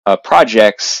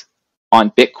projects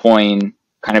on Bitcoin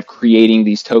kind of creating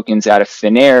these tokens out of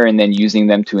thin air and then using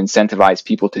them to incentivize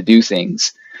people to do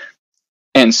things.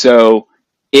 And so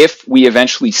if we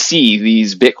eventually see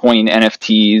these Bitcoin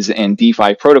NFTs and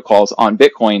DeFi protocols on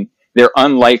Bitcoin, they're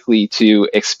unlikely to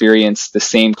experience the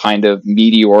same kind of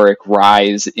meteoric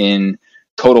rise in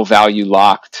total value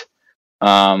locked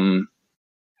and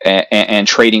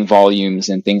trading volumes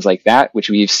and things like that, which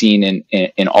we've seen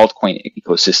in altcoin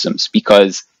ecosystems,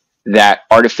 because that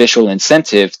artificial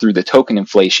incentive through the token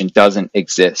inflation doesn't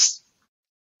exist.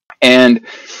 And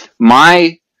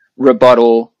my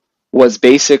rebuttal was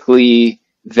basically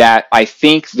that I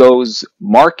think those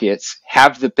markets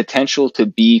have the potential to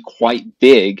be quite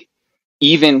big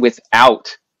even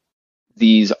without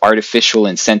these artificial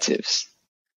incentives.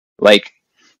 Like,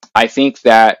 I think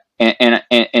that,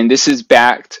 and this is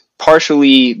backed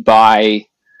partially by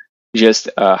just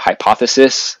a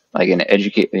hypothesis, like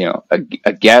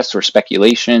a guess or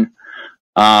speculation,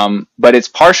 but it's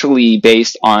partially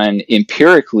based on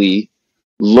empirically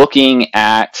looking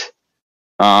at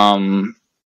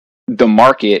the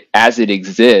market as it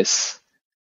exists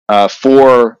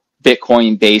for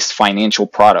Bitcoin-based financial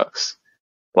products.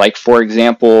 Like, for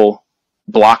example,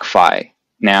 BlockFi.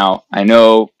 Now, I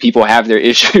know people have their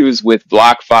issues with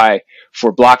BlockFi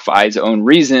for BlockFi's own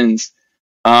reasons,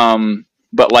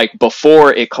 but like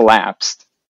before it collapsed,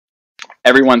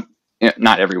 everyone,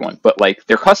 not everyone, but like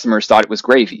their customers thought it was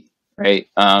gravy, right?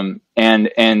 And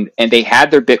they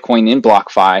had their Bitcoin in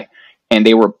BlockFi, and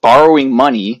they were borrowing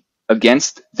money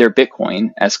against their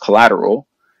Bitcoin as collateral,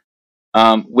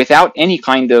 without any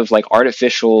kind of like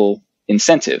artificial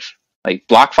incentive. Like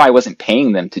BlockFi wasn't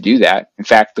paying them to do that. In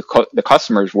fact, the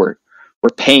customers were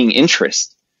paying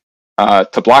interest to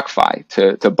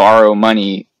BlockFi to borrow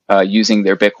money using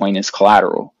their Bitcoin as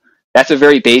collateral. That's a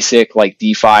very basic like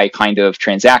DeFi kind of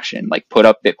transaction. Like put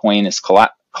up Bitcoin as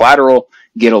collateral,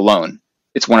 get a loan.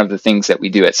 It's one of the things that we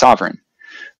do at Sovryn.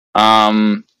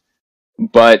 But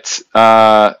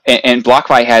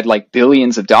BlockFi had like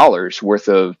billions of dollars worth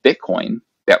of Bitcoin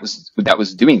that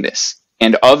was doing this,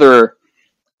 and other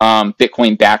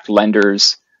Bitcoin-backed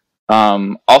lenders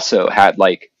also had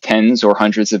like tens or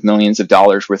hundreds of millions of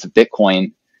dollars worth of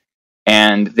Bitcoin,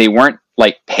 and they weren't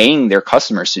like paying their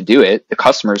customers to do it. The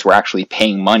customers were actually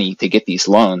paying money to get these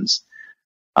loans,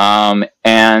 and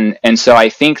so I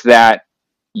think that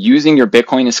using your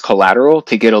Bitcoin as collateral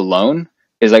to get a loan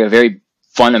is like a very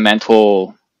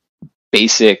fundamental,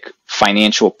 basic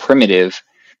financial primitive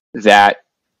that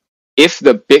if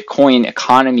the Bitcoin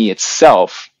economy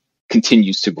itself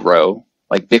continues to grow,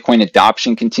 like Bitcoin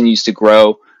adoption continues to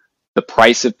grow, the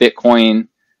price of Bitcoin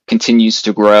continues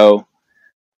to grow,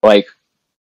 like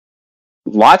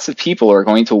lots of people are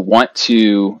going to want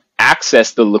to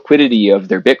access the liquidity of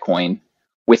their Bitcoin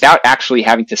without actually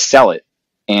having to sell it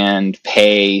and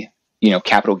pay,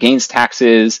 capital gains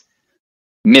taxes,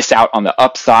 miss out on the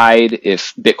upside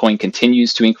if Bitcoin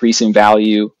continues to increase in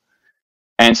value.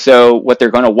 And so what they're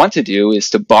going to want to do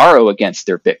is to borrow against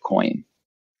their Bitcoin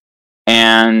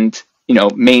and,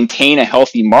 maintain a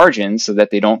healthy margin so that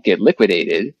they don't get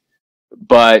liquidated.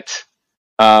 But,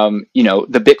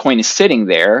 the Bitcoin is sitting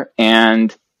there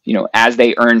and, as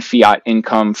they earn fiat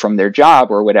income from their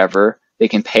job or whatever, they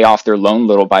can pay off their loan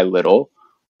little by little.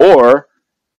 Or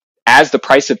as the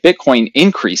price of Bitcoin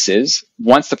increases,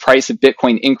 once the price of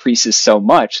Bitcoin increases so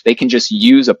much, they can just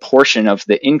use a portion of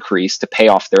the increase to pay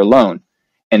off their loan.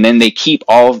 And then they keep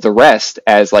all of the rest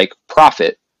as like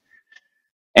profit.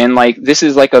 And like, this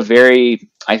is like a very,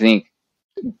 I think,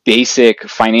 basic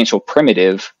financial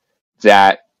primitive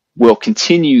that will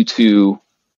continue to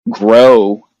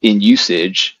grow in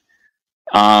usage,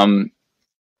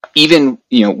 even,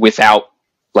 without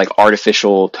like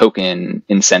artificial token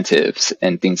incentives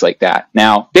and things like that.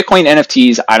 Now, Bitcoin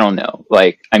NFTs, I don't know.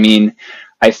 I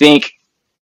think,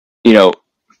 the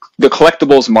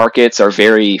collectibles markets are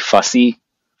very fussy.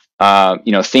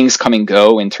 Things come and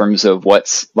go in terms of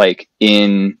what's like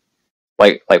in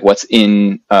what's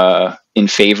in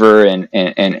favor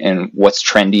and what's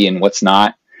trendy and what's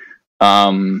not.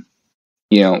 Will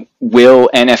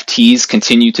NFTs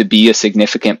continue to be a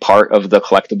significant part of the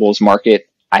collectibles market?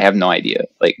 I have no idea.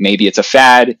 Like maybe it's a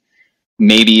fad.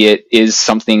 Maybe it is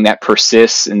something that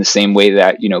persists in the same way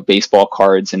that, baseball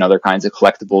cards and other kinds of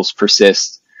collectibles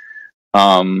persist.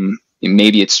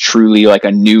 Maybe it's truly like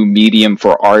a new medium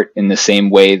for art in the same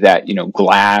way that,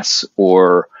 glass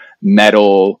or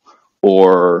metal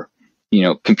or,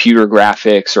 computer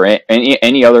graphics or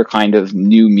any other kind of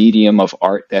new medium of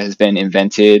art that has been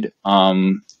invented,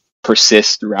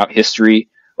 persists throughout history.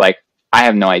 Like, I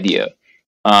have no idea.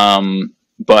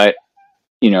 But,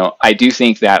 I do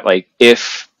think that like,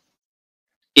 if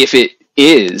it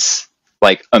is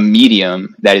like a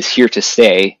medium that is here to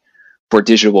stay for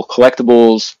digital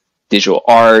collectibles, digital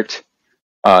art,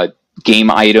 game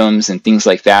items and things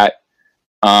like that,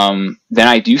 then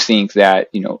I do think that,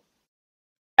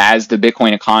 as the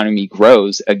Bitcoin economy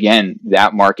grows, again,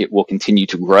 that market will continue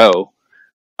to grow.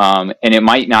 And it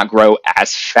might not grow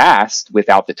as fast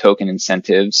without the token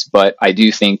incentives, but I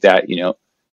do think that,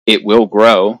 it will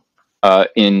grow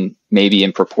in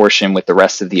proportion with the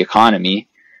rest of the economy.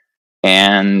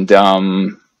 But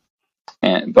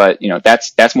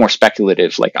that's more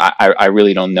speculative. Like I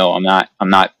really don't know. I'm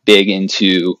not big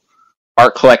into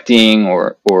art collecting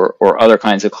or other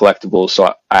kinds of collectibles,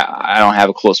 so I don't have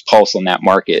a close pulse on that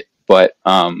market. But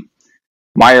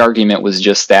my argument was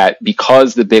just that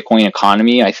because the Bitcoin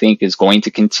economy, I think, is going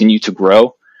to continue to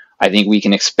grow, I think we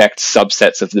can expect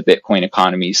subsets of the Bitcoin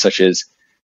economy, such as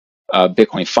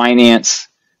Bitcoin finance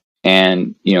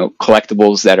and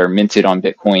collectibles that are minted on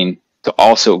Bitcoin, to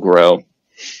also grow.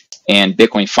 And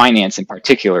Bitcoin finance in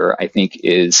particular, I think,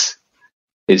 is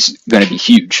going to be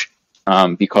huge.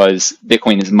 Because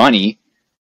Bitcoin is money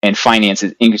and finance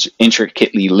is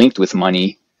intricately linked with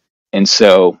money. And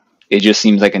so it just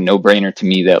seems like a no-brainer to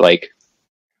me that like,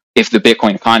 if the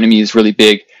Bitcoin economy is really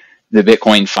big, the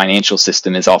Bitcoin financial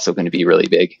system is also going to be really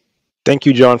big. Thank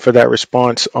you, John, for that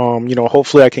response.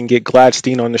 Hopefully I can get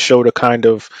Gladstein on the show to kind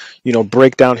of,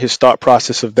 break down his thought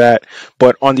process of that.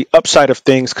 But on the upside of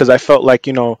things, because I felt like,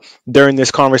 during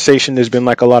this conversation, there's been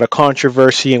like a lot of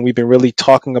controversy and we've been really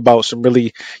talking about some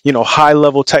really, high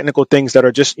level technical things that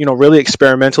are just, really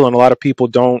experimental, and a lot of people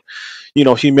don't.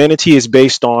 Humanity is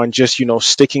based on just,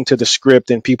 sticking to the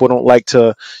script, and people don't like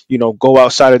to, go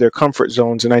outside of their comfort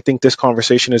zones. And I think this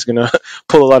conversation is going to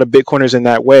pull a lot of Bitcoiners in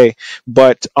that way.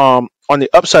 But on the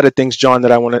upside of things, John,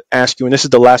 that I want to ask you, and this is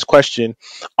the last question,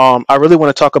 I really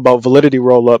want to talk about Validity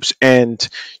Rollups and,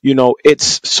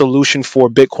 its solution for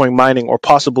Bitcoin mining, or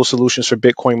possible solutions for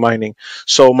Bitcoin mining.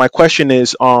 So my question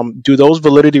is, do those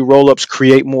Validity Rollups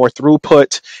create more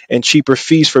throughput and cheaper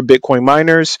fees for Bitcoin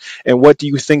miners? And what do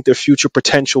you think the future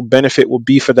potential benefit will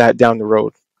be for that down the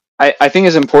road? I think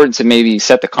it's important to maybe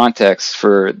set the context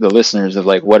for the listeners of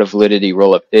like what a Validity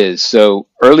Rollup is. So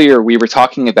earlier we were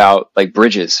talking about like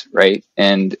bridges, right?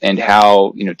 And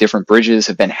how, different bridges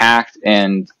have been hacked.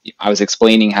 And I was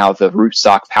explaining how the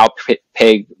RootStock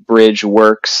peg bridge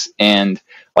works. And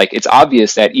like, it's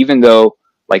obvious that even though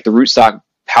like the RootStock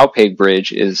peg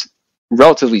bridge is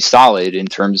relatively solid in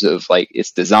terms of like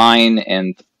its design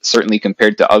and certainly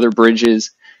compared to other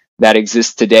bridges that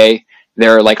exist today.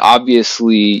 There are like,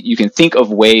 obviously you can think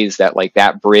of ways that like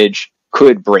that bridge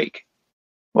could break.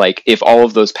 Like if all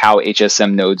of those POW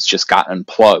HSM nodes just got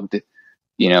unplugged,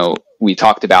 you know, we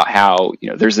talked about how, you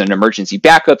know, there's an emergency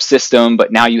backup system,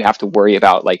 but now you have to worry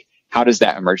about like, how does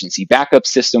that emergency backup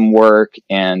system work?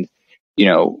 And, you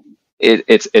know,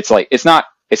 it's like, it's not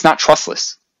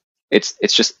trustless.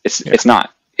 It's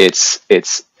not. It's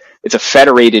a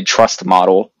federated trust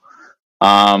model,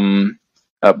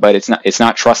 but it's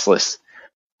not trustless.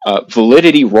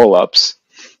 Validity rollups,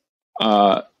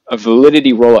 a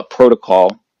validity rollup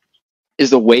protocol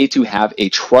is a way to have a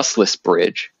trustless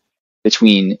bridge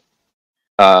between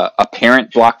a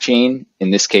parent blockchain, in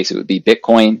this case it would be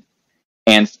Bitcoin,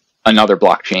 and another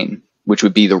blockchain, which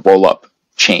would be the rollup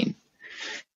chain.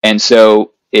 And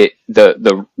so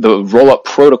the rollup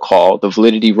protocol, the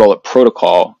validity rollup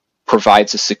protocol,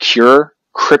 provides a secure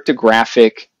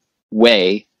cryptographic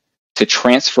way to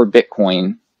transfer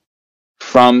Bitcoin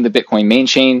from the Bitcoin main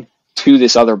chain to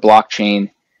this other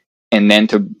blockchain, and then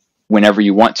to, whenever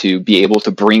you want to, be able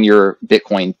to bring your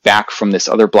Bitcoin back from this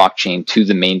other blockchain to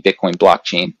the main Bitcoin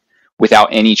blockchain without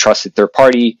any trusted third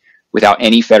party, without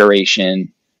any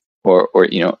federation, or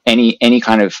you know, any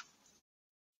kind of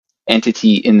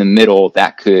entity in the middle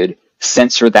that could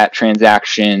censor that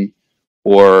transaction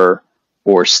or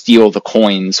steal the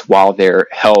coins while they're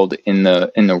held in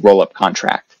the rollup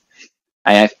contract.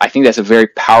 And I think that's a very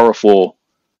powerful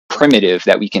primitive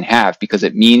that we can have, because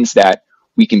it means that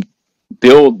we can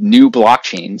build new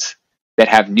blockchains that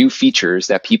have new features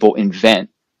that people invent,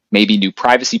 maybe new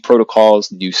privacy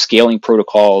protocols, new scaling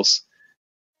protocols,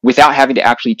 without having to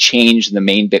actually change the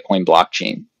main Bitcoin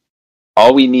blockchain.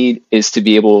 All we need is to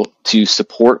be able to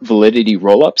support validity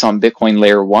rollups on Bitcoin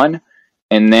layer 1,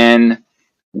 and then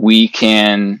we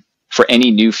can, for any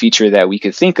new feature that we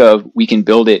could think of, we can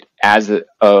build it as a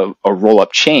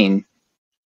rollup chain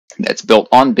that's built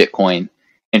on Bitcoin,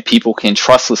 and people can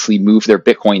trustlessly move their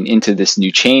Bitcoin into this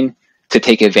new chain to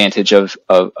take advantage of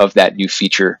that new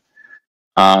feature.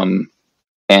 And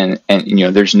you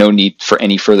know, there's no need for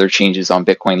any further changes on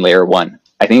Bitcoin layer 1.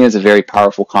 I think that's a very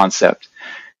powerful concept.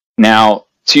 Now,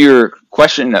 to your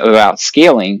question about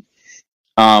scaling,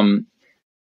 you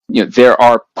know, there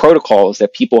are protocols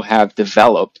that people have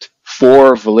developed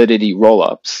for validity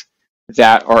rollups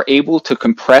that are able to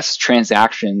compress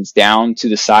transactions down to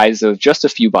the size of just a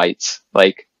few bytes,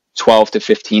 like 12 to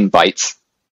 15 bytes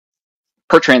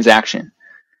per transaction.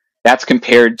 That's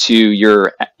compared to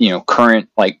your, you know, current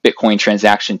like Bitcoin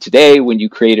transaction today. When you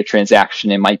create a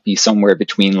transaction, it might be somewhere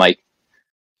between like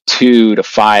 2 to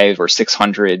 5 or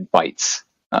 600 bytes.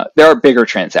 There are bigger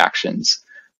transactions,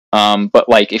 but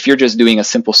like if you're just doing a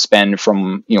simple spend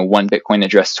from, you know, one Bitcoin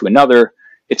address to another,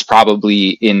 it's probably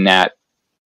in that,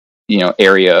 you know,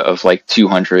 area of like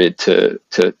 200 to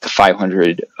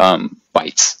 500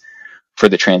 bytes for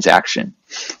the transaction.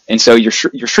 And so you're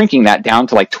shrinking that down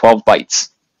to like 12 bytes.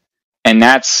 And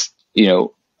that's, you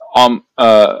know,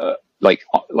 like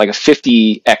a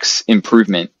 50x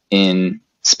improvement in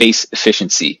space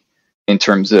efficiency in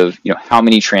terms of, you know, how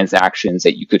many transactions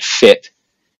that you could fit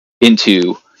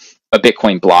into a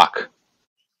Bitcoin block.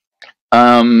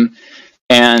 And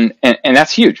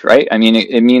that's huge, right? I mean,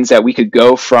 it means that we could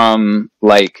go from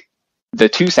like the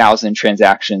 2,000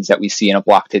 transactions that we see in a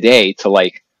block today to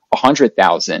like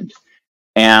 100,000.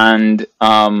 And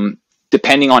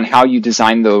depending on how you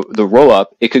design the rollup,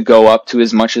 it could go up to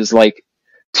as much as like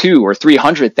 200,000 or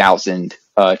 300,000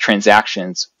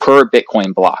 transactions per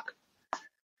Bitcoin block,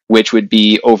 which would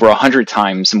be over 100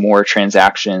 times more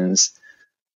transactions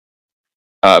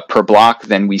per block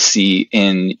than we see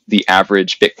in the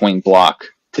average Bitcoin block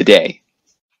today.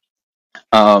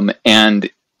 And,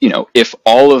 you know, if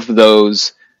all of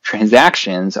those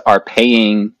transactions are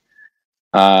paying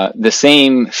the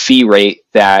same fee rate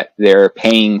that they're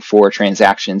paying for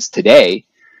transactions today,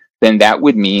 then that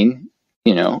would mean,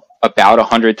 you know, about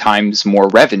 100 times more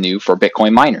revenue for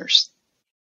Bitcoin miners,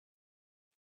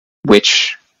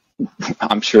 which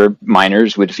I'm sure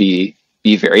miners would be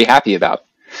very happy about.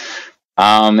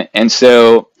 And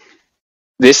so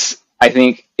this, I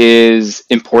think, is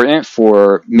important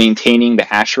for maintaining the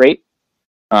hash rate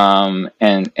and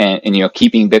you know,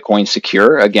 keeping Bitcoin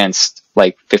secure against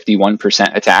like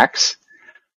 51% attacks.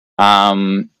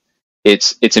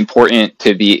 It's important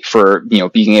to be for, you know,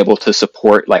 being able to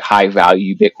support like high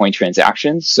value Bitcoin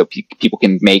transactions, so people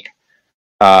can make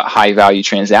high value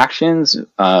transactions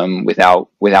without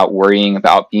worrying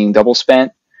about being double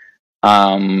spent.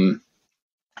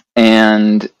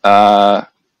 And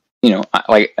you know,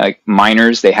 like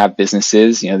miners, they have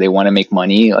businesses, you know, they want to make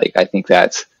money. Like, I think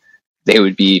that's they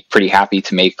would be pretty happy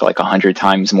to make like 100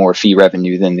 times more fee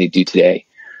revenue than they do today.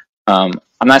 I'm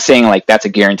not saying like that's a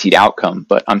guaranteed outcome,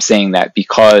 but I'm saying that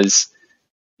because,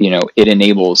 it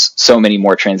enables so many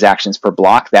more transactions per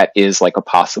block, that is like a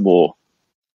possible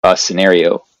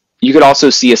scenario. You could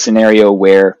also see a scenario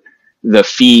where the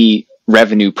fee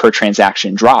revenue per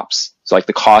transaction drops. So like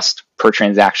the cost per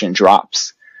transaction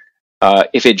drops.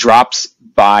 If it drops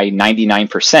by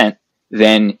 99%,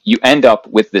 then you end up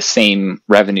with the same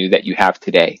revenue that you have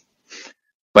today.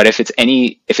 But if it's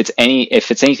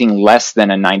anything less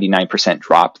than a 99%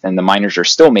 drop, then the miners are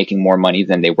still making more money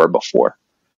than they were before.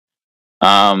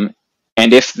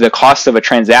 And if the cost of a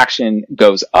transaction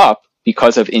goes up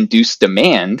because of induced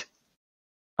demand,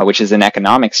 which is an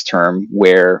economics term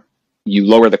where you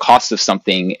lower the cost of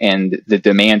something and the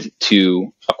demand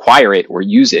to acquire it or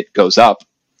use it goes up.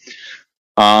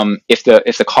 If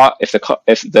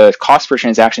the cost per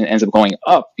transaction ends up going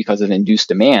up because of induced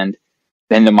demand,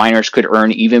 then the miners could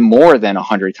earn even more than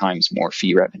 100 times more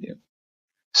fee revenue.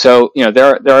 So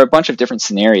there are a bunch of different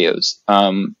scenarios,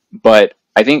 but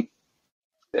I think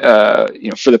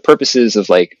for the purposes of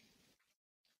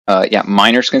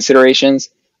miners considerations,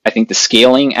 I think the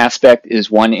scaling aspect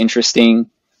is one interesting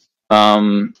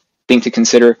thing to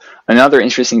consider. Another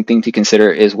interesting thing to consider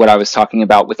is what I was talking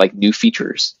about with like new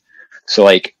features. So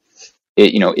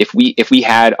if we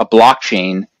had a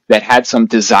blockchain that had some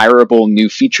desirable new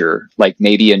feature, like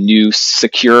maybe a new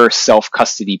secure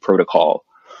self-custody protocol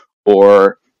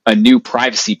or a new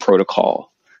privacy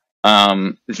protocol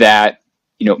that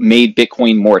made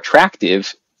Bitcoin more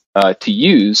attractive to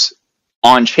use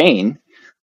on chain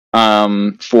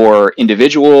for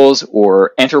individuals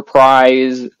or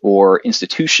enterprise or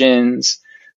institutions,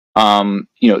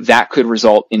 that could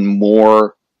result in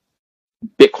more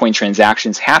Bitcoin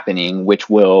transactions happening, which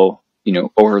will,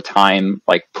 over time,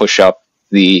 like push up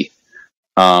the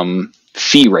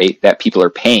fee rate that people are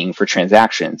paying for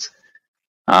transactions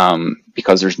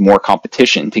because there's more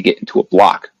competition to get into a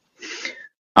block.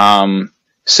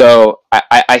 So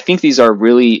I think these are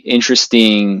really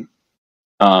interesting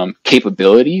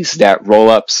capabilities that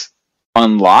rollups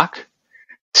unlock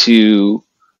to,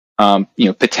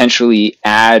 potentially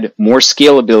add more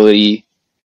scalability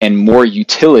and more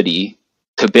utility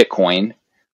to Bitcoin,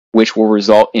 which will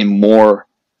result in more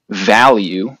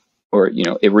value, or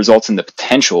it results in the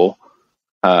potential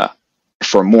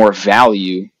for more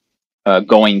value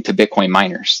going to Bitcoin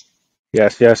miners.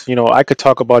 Yes. I could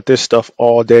talk about this stuff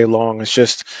all day long. It's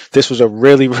just, this was a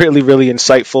really, really, really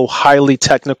insightful, highly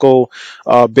technical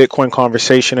Bitcoin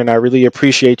conversation. And I really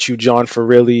appreciate you, John, for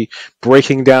really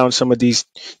breaking down some of these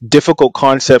difficult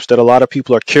concepts that a lot of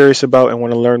people are curious about and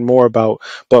want to learn more about.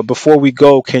 But before we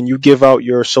go, can you give out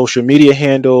your social media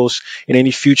handles and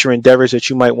any future endeavors that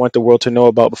you might want the world to know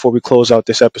about before we close out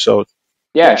this episode?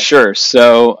 Yeah, sure.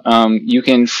 So you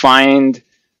can find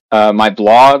my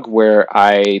blog, where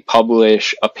I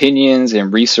publish opinions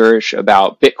and research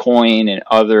about Bitcoin and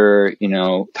other,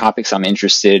 topics I'm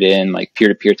interested in, like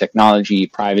peer-to-peer technology,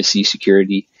 privacy,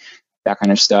 security, that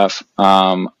kind of stuff,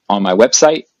 on my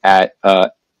website at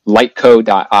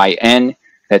lightco.in.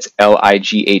 That's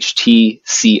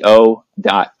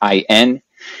lightco.in.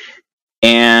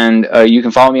 And you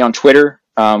can follow me on Twitter,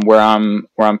 where I'm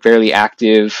fairly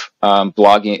active,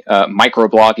 blogging,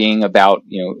 microblogging about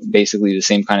basically the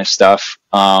same kind of stuff,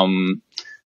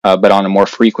 but on a more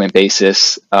frequent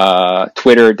basis.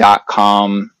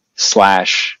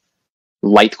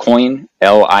 Twitter.com/Litecoin,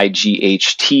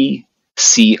 LIGHTCOIN,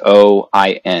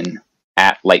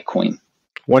 @Litecoin.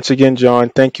 Once again, John,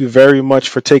 thank you very much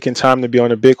for taking time to be on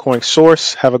the Bitcoin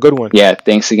Source. Have a good one. Yeah,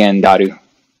 thanks again, Dadu.